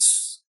the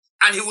means.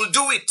 And he will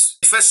do it.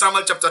 1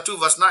 Samuel chapter 2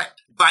 verse 9.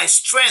 By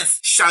strength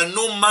shall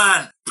no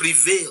man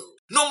prevail.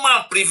 No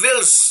man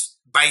prevails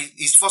by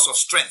his force of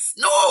strength.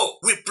 No,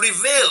 we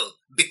prevail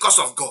because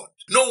of God.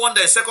 No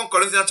wonder in 2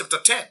 Corinthians chapter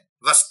 10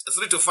 verse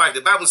 3-5,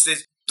 the Bible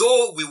says,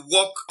 though we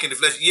walk in the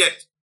flesh,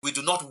 yet we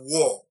do not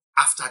war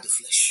after the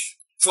flesh.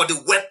 For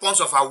the weapons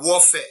of our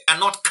warfare are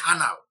not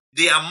carnal.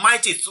 They are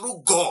mighty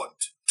through God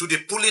to the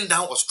pulling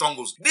down of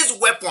strongholds. These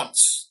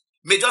weapons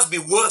may just be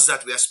words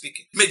that we are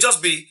speaking, may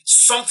just be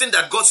something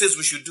that God says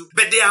we should do,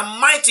 but they are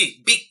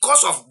mighty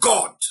because of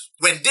God.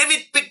 When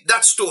David picked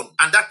that stone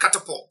and that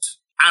catapult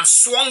and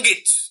swung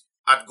it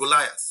at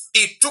Goliath,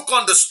 it took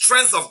on the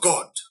strength of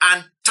God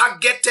and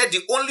targeted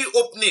the only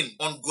opening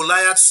on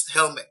Goliath's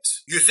helmet.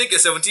 You think a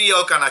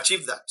 17-year-old can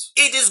achieve that?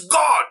 It is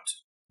God.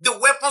 The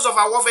weapons of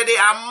our warfare, they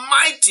are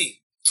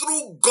mighty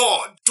through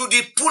God to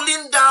the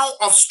pulling down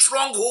of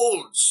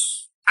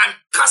strongholds and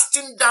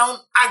casting down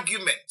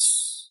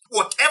arguments.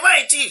 Whatever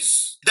it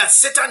is that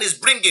Satan is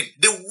bringing,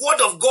 the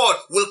word of God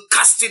will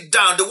cast it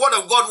down. The word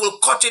of God will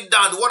cut it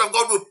down. The word of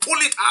God will pull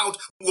it out,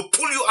 will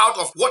pull you out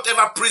of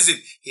whatever prison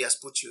he has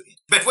put you in.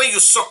 But when you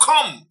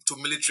succumb to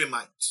military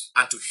might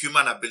and to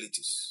human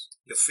abilities,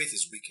 your faith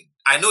is weakened.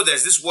 I know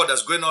there's this word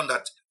that's going on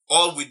that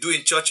all we do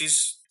in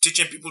churches,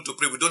 teaching people to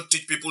pray. We don't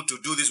teach people to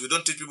do this. We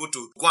don't teach people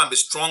to go and be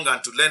strong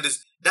and to learn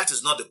this. That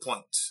is not the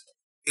point.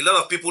 A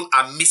lot of people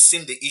are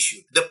missing the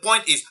issue. The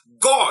point is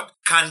God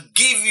can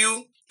give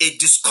you a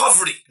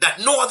discovery that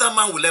no other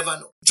man will ever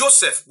know.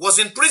 Joseph was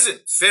in prison.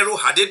 Pharaoh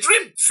had a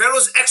dream.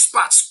 Pharaoh's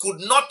experts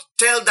could not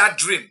tell that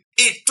dream.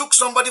 It took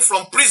somebody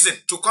from prison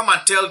to come and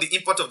tell the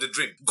import of the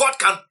dream. God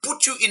can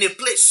put you in a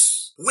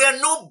place where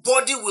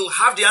nobody will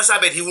have the answer,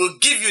 but he will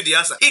give you the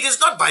answer. It is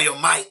not by your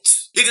might.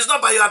 It is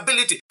not by your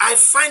ability. I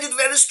find it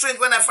very strange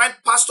when I find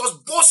pastors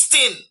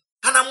boasting.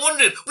 And I'm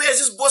wondering, where is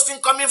this boasting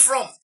coming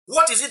from?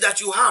 What is it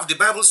that you have, the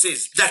Bible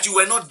says, that you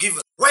were not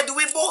given? Why do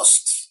we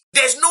boast?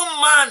 There's no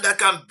man that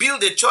can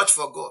build a church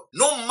for God.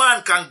 No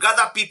man can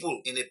gather people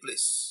in a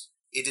place.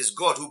 It is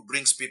God who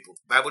brings people.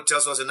 The Bible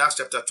tells us in Acts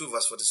chapter 2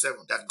 verse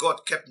 47 that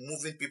God kept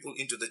moving people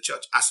into the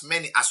church, as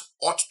many as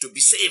ought to be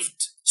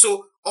saved.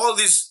 So all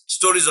these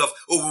stories of,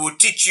 oh, we will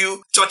teach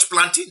you church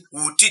planting,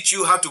 we will teach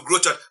you how to grow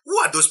church. Who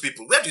are those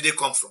people? Where do they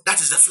come from?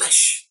 That is the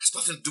flesh. It has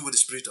nothing to do with the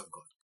Spirit of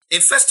God. In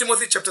 1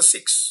 Timothy chapter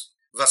 6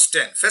 verse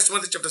 10, 1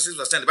 Timothy chapter 6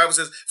 verse 10, the Bible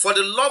says, for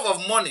the love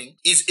of money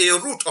is a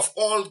root of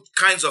all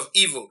kinds of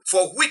evil,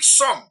 for which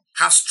some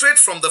have strayed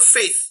from the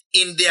faith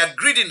in their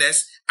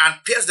greediness and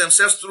pierced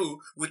themselves through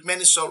with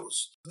many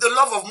sorrows. The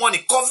love of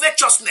money,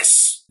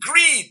 covetousness,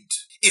 greed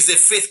is a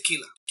faith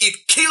killer.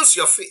 It kills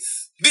your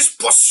faith. This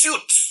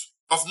pursuit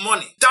of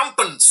money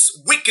dampens,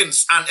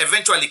 weakens, and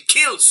eventually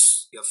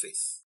kills your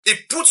faith.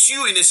 It puts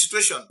you in a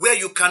situation where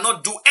you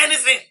cannot do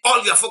anything.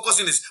 All you are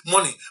focusing is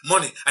money,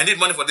 money. I need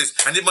money for this.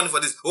 I need money for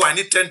this. Oh, I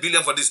need 10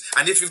 billion for this.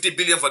 I need 50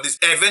 billion for this.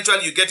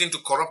 Eventually, you get into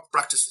corrupt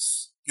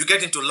practices. You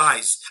get into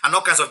lies and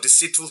all kinds of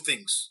deceitful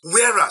things.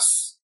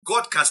 Whereas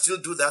God can still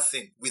do that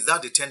thing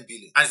without the 10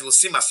 billion. And it will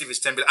seem as if it's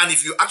 10 billion. And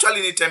if you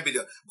actually need 10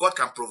 billion, God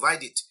can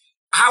provide it.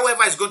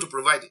 However, He's going to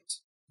provide it.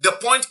 The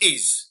point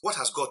is, what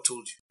has God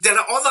told you? There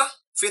are other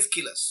faith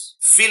killers.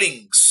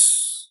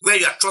 Feelings, where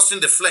you are trusting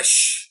the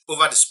flesh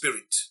over the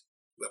spirit.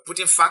 We are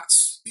putting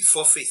facts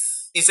before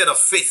faith instead of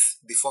faith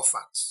before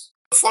facts.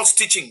 False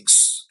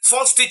teachings.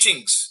 False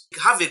teachings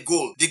have a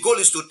goal. The goal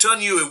is to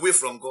turn you away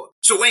from God.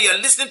 So when you are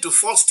listening to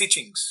false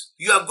teachings,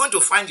 you are going to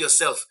find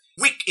yourself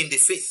weak in the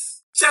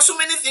faith. There are so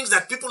many things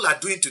that people are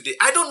doing today.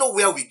 I don't know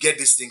where we get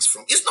these things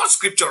from. It's not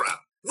scriptural.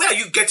 Where are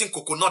you getting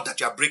coconut that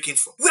you are breaking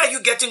from? Where are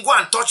you getting go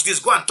and touch this,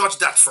 go and touch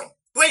that from?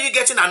 Where are you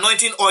getting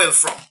anointing oil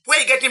from? Where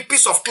are you getting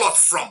piece of cloth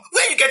from?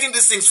 Where are you getting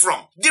these things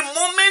from? The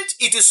moment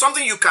it is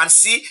something you can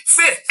see,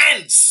 faith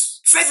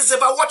ends. Faith is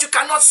about what you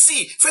cannot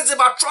see. Faith is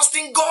about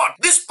trusting God.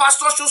 This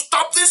pastor should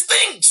stop these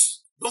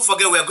things. Don't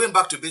forget, we are going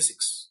back to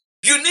basics.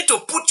 You need to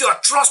put your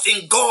trust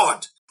in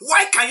God.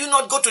 Why can you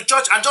not go to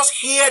church and just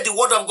hear the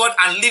word of God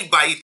and live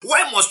by it?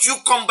 Why must you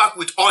come back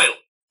with oil?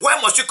 Why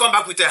must you come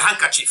back with a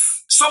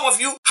handkerchief? Some of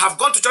you have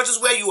gone to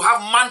churches where you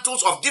have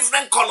mantles of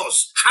different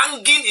colors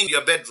hanging in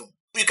your bedroom.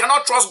 You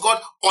cannot trust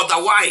God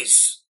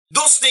otherwise.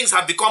 Those things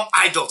have become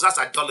idols. That's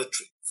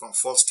idolatry from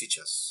false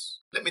teachers.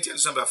 Let me tell you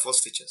something about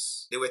false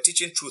teachers. They were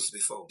teaching truth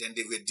before. Then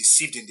they were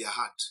deceived in their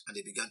heart and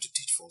they began to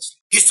teach falsely.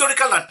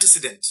 Historical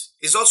antecedent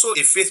is also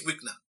a faith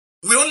weakener.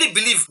 We only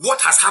believe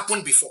what has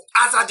happened before.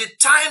 As at the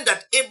time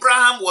that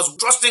Abraham was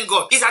trusting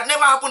God, it had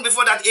never happened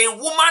before that a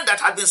woman that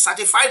had been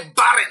certified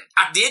barren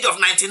at the age of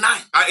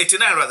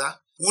 89 rather,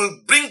 will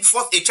bring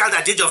forth a child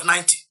at the age of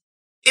 90.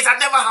 It had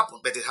never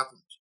happened, but it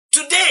happened.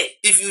 Today,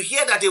 if you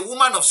hear that a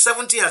woman of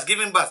 70 has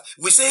given birth,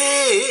 we say,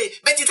 hey,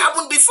 but it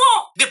happened before.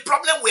 The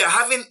problem we are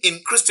having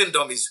in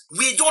Christendom is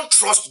we don't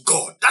trust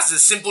God. That's the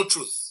simple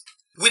truth.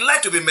 We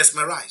like to be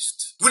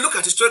mesmerized. We look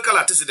at historical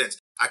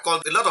antecedents. I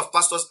call a lot of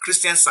pastors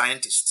Christian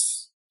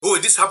scientists. Oh,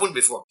 this happened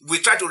before. We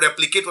try to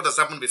replicate what has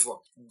happened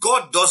before.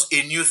 God does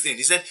a new thing.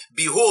 He said,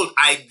 behold,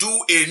 I do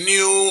a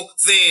new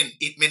thing.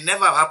 It may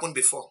never have happened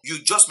before.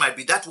 You just might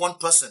be that one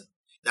person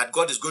that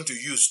God is going to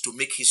use to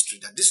make history,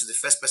 that this is the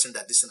first person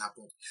that this thing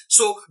happened.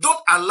 So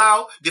don't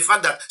allow the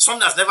fact that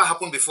something has never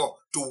happened before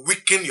to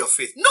weaken your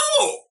faith.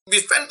 No! Be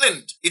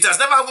strengthened. It has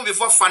never happened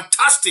before.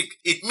 Fantastic.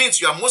 It means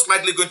you are most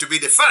likely going to be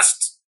the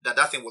first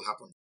that thing will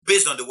happen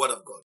based on the word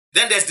of God.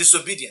 Then there's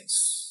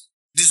disobedience.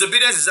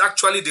 Disobedience is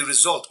actually the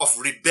result of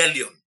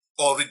rebellion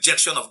or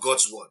rejection of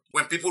God's word.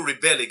 When people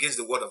rebel against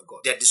the word of God,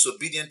 they are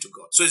disobedient to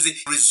God. So it's the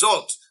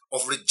result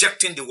of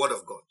rejecting the word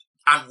of God.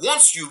 And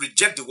once you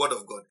reject the word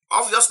of God,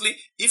 obviously,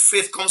 if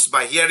faith comes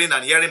by hearing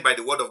and hearing by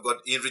the word of God,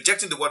 in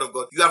rejecting the word of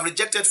God, you have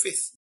rejected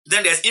faith.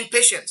 Then there's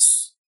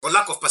impatience or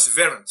lack of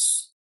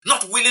perseverance.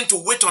 Not willing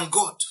to wait on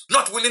God.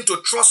 Not willing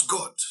to trust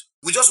God.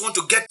 We just want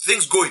to get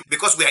things going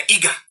because we are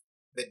eager.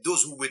 But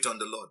those who wait on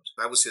the Lord,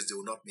 the Bible says they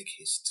will not make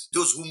haste.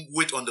 Those who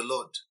wait on the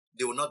Lord,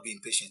 they will not be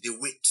impatient. They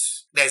wait.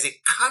 There's a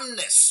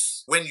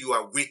calmness when you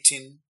are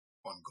waiting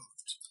on God.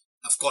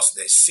 Of course,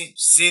 there's sin.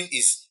 Sin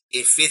is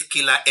a faith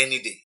killer any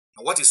day.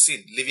 And what is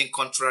sin? Living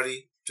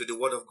contrary to the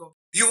word of God.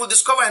 You will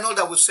discover in all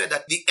that we've said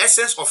that the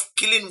essence of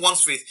killing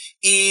one's faith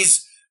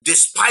is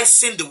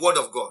despising the word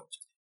of God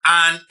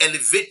and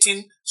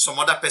elevating some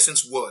other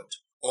person's word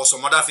or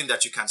some other thing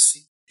that you can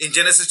see. In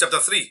Genesis chapter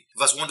 3,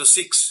 verse 1 to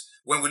 6,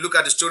 when we look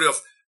at the story of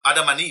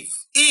Adam and Eve,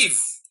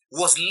 Eve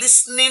was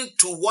listening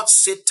to what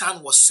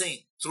Satan was saying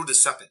through the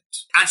serpent.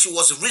 And she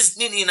was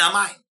reasoning in her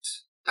mind.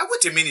 Now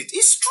wait a minute,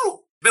 it's true.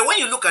 But when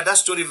you look at that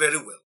story very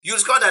well, you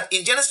discover that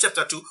in Genesis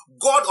chapter 2,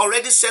 God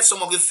already said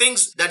some of the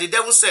things that the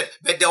devil said.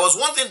 But there was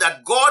one thing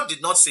that God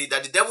did not say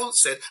that the devil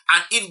said,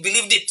 and Eve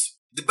believed it.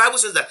 The Bible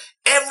says that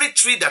every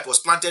tree that was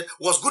planted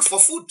was good for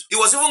food. It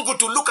was even good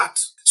to look at.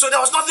 So there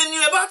was nothing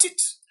new about it.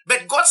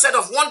 But God said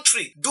of one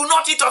tree, do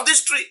not eat of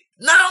this tree.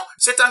 Now,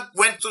 Satan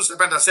went to the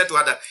serpent and said to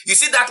her that, you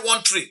see that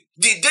one tree,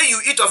 the day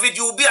you eat of it,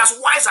 you will be as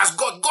wise as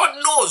God. God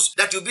knows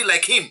that you'll be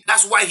like him.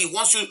 That's why he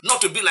wants you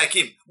not to be like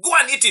him. Go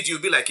and eat it,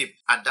 you'll be like him.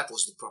 And that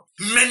was the problem.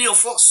 Many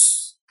of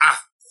us are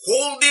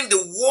holding the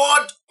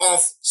word of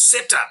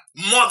Satan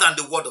more than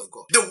the word of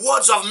God. The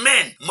words of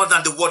men more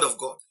than the word of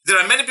God. There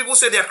are many people who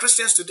say they are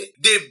Christians today.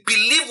 They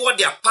believe what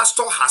their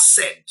pastor has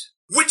said,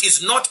 which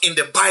is not in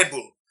the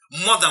Bible,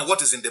 more than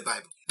what is in the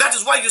Bible. That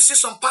is why you see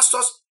some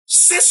pastors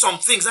say some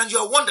things and you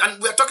are wondering,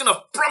 and we are talking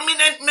of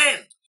prominent men.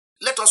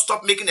 Let us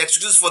stop making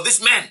excuses for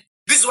these men.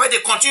 This is why they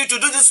continue to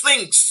do these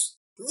things.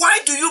 Why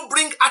do you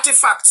bring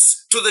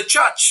artifacts to the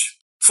church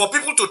for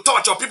people to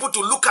touch or people to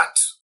look at?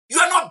 You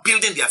are not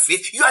building their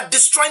faith. You are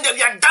destroying them.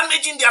 You are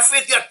damaging their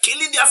faith. You are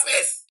killing their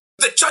faith.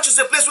 The church is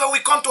a place where we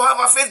come to have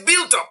our faith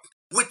built up.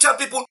 We tell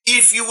people,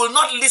 if you will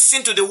not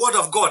listen to the word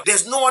of God,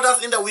 there's no other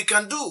thing that we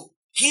can do.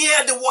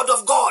 Hear the word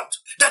of God.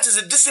 That is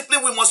the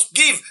discipline we must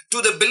give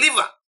to the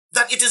believer.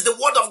 That it is the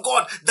word of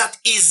God that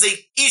is the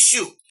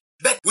issue.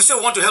 But we say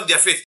we want to help their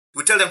faith.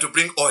 We tell them to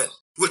bring oil.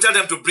 We tell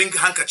them to bring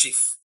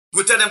handkerchief.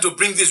 We tell them to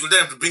bring this. We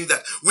tell them to bring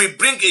that. We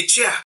bring a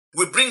chair.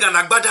 We bring an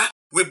agbada.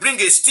 We bring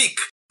a stick.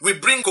 We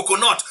bring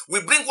coconut.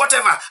 We bring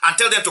whatever and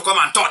tell them to come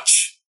and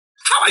touch.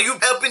 How are you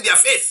helping their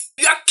faith?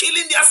 You are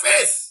killing their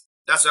faith.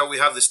 That's why we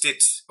have the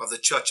state of the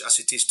church as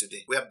it is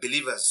today, where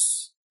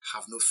believers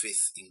have no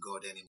faith in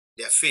God anymore.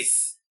 Their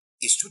faith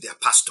is to their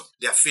pastor.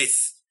 Their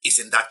faith is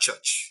in that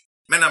church.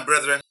 Men and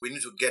brethren, we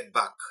need to get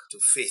back to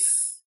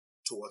faith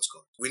towards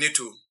God. We need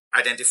to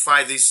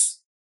identify these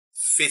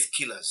faith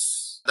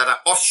killers that are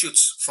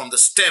offshoots from the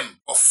stem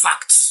of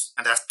facts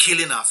and are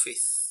killing our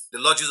faith. The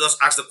Lord Jesus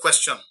asked the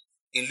question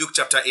in Luke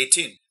chapter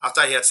 18,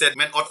 after he had said,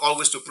 men ought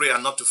always to pray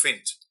and not to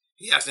faint.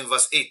 He asked in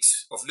verse 8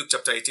 of Luke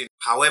chapter 18,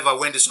 however,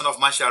 when the Son of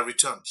Man shall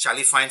return, shall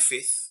he find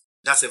faith?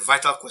 That's a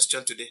vital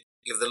question today.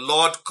 If the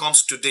Lord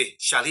comes today,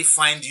 shall he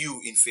find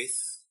you in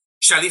faith?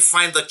 Shall he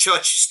find the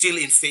church still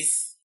in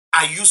faith?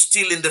 Are you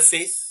still in the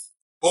faith?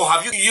 Or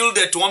have you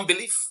yielded to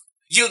unbelief?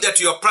 Yielded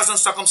to your present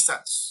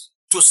circumstance,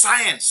 to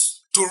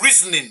science, to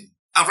reasoning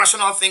and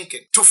rational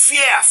thinking, to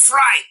fear,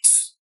 fright,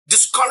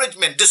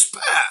 discouragement,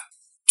 despair,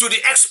 to the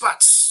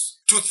experts,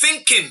 to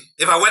thinking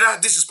about whether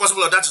this is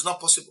possible or that is not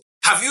possible?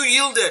 Have you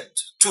yielded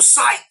to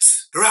sight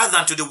rather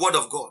than to the word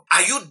of God?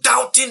 Are you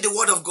doubting the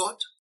word of God?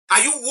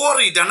 Are you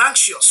worried and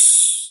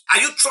anxious?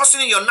 Are you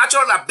trusting in your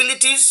natural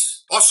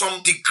abilities or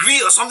some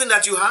degree or something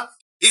that you have?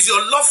 Is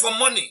your love for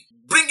money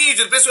bringing you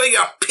to the place where you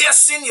are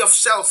piercing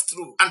yourself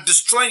through and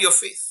destroying your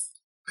faith?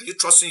 Are you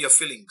trusting your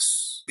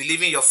feelings,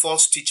 believing your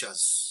false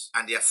teachers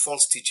and their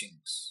false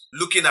teachings,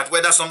 looking at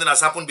whether something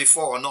has happened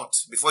before or not,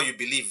 before you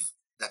believe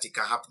that it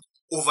can happen,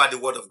 over the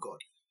word of God?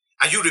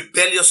 Are you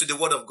rebellious to the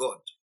word of God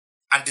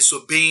and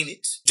disobeying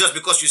it? Just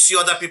because you see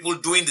other people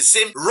doing the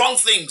same wrong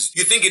things,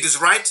 you think it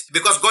is right?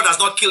 Because God has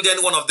not killed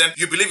any one of them,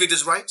 you believe it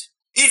is right?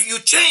 If you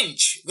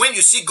change when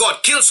you see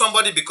God kill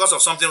somebody because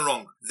of something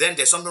wrong, then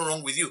there's something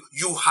wrong with you.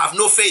 You have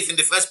no faith in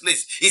the first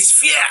place. It's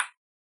fear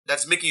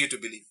that's making you to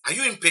believe. Are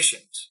you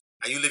impatient?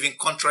 Are you living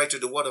contrary to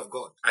the word of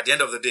God? At the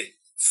end of the day,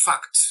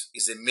 fact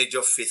is a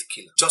major faith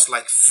killer. Just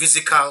like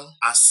physical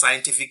and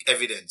scientific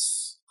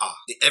evidence are.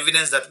 The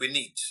evidence that we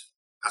need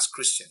as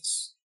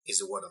Christians is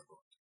the word of God.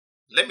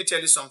 Let me tell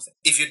you something.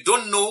 If you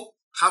don't know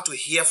how to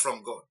hear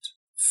from God,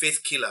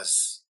 faith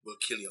killers will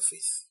kill your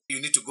faith.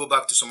 You need to go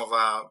back to some of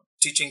our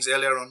teachings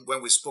earlier on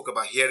when we spoke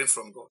about hearing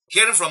from God.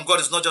 Hearing from God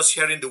is not just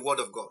hearing the word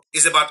of God.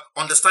 It's about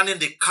understanding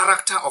the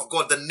character of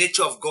God, the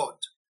nature of God.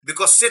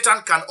 Because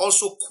Satan can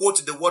also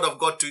quote the word of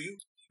God to you.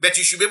 But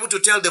you should be able to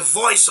tell the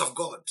voice of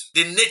God,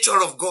 the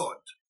nature of God.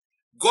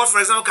 God, for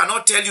example,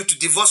 cannot tell you to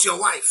divorce your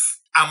wife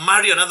and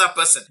marry another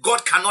person.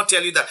 God cannot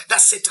tell you that.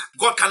 That's Satan.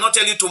 God cannot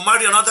tell you to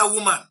marry another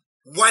woman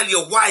while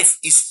your wife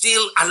is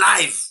still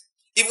alive,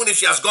 even if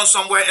she has gone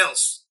somewhere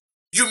else.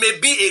 You may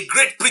be a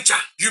great preacher.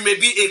 You may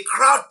be a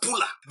crowd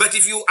puller. But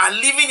if you are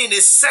living in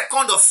a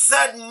second or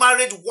third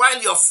marriage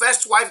while your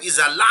first wife is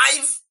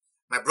alive,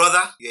 my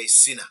brother, you're a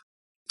sinner.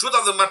 Truth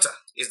of the matter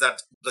is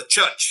that the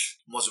church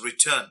must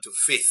return to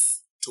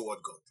faith toward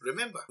God.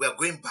 Remember, we are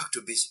going back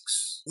to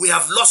basics. We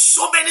have lost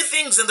so many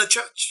things in the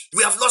church.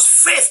 We have lost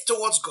faith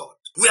towards God.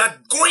 We are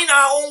going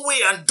our own way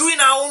and doing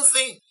our own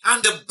thing.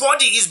 And the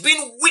body is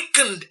being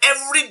weakened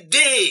every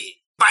day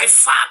by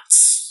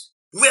facts.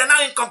 We are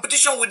now in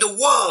competition with the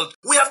world.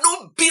 We have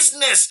no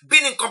business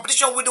being in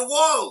competition with the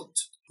world.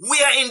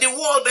 We are in the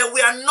world, but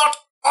we are not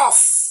of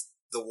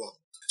the world.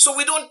 So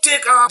we don't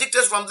take our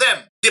dictates from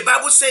them. The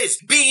Bible says,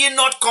 be ye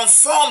not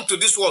conformed to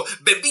this world,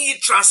 but be ye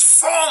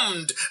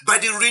transformed by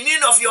the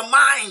renewing of your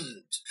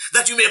mind,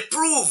 that you may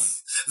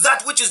prove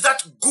that which is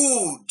that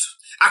good,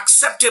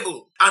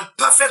 acceptable, and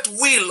perfect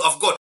will of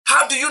God.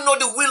 How do you know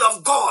the will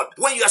of God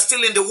when you are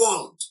still in the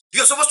world?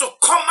 You're supposed to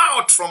come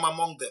out from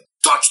among them.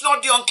 Touch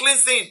not the unclean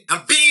thing,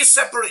 and be ye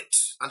separate,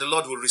 and the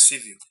Lord will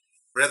receive you.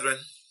 Brethren,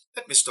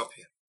 let me stop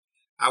here.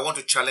 I want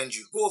to challenge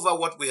you. Go over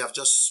what we have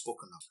just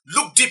spoken of.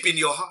 Look deep in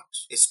your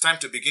heart. It's time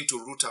to begin to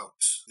root out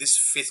this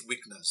faith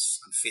weakness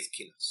and faith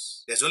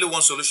killers. There's only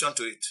one solution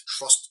to it.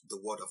 Trust the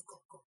word of God.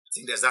 I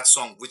think there's that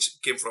song which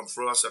came from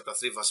Proverbs chapter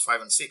 3 verse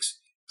 5 and 6.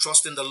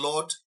 Trust in the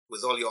Lord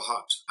with all your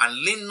heart and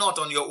lean not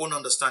on your own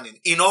understanding.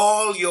 In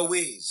all your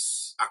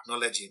ways,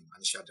 acknowledge him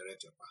and he shall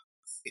direct your path.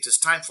 It is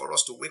time for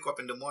us to wake up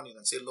in the morning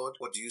and say, Lord,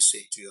 what do you say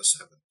to your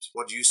servant?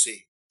 What do you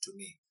say to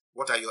me?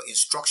 What are your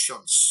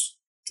instructions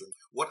to me?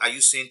 What are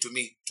you saying to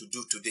me to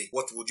do today?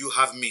 What would you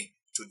have me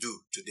to do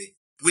today?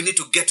 We need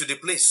to get to the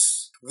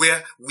place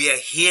where we are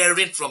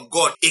hearing from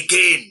God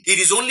again. It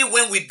is only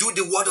when we do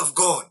the word of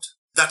God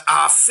that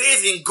our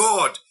faith in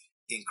God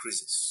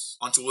increases.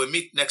 Until we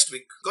meet next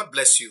week, God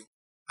bless you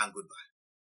and goodbye.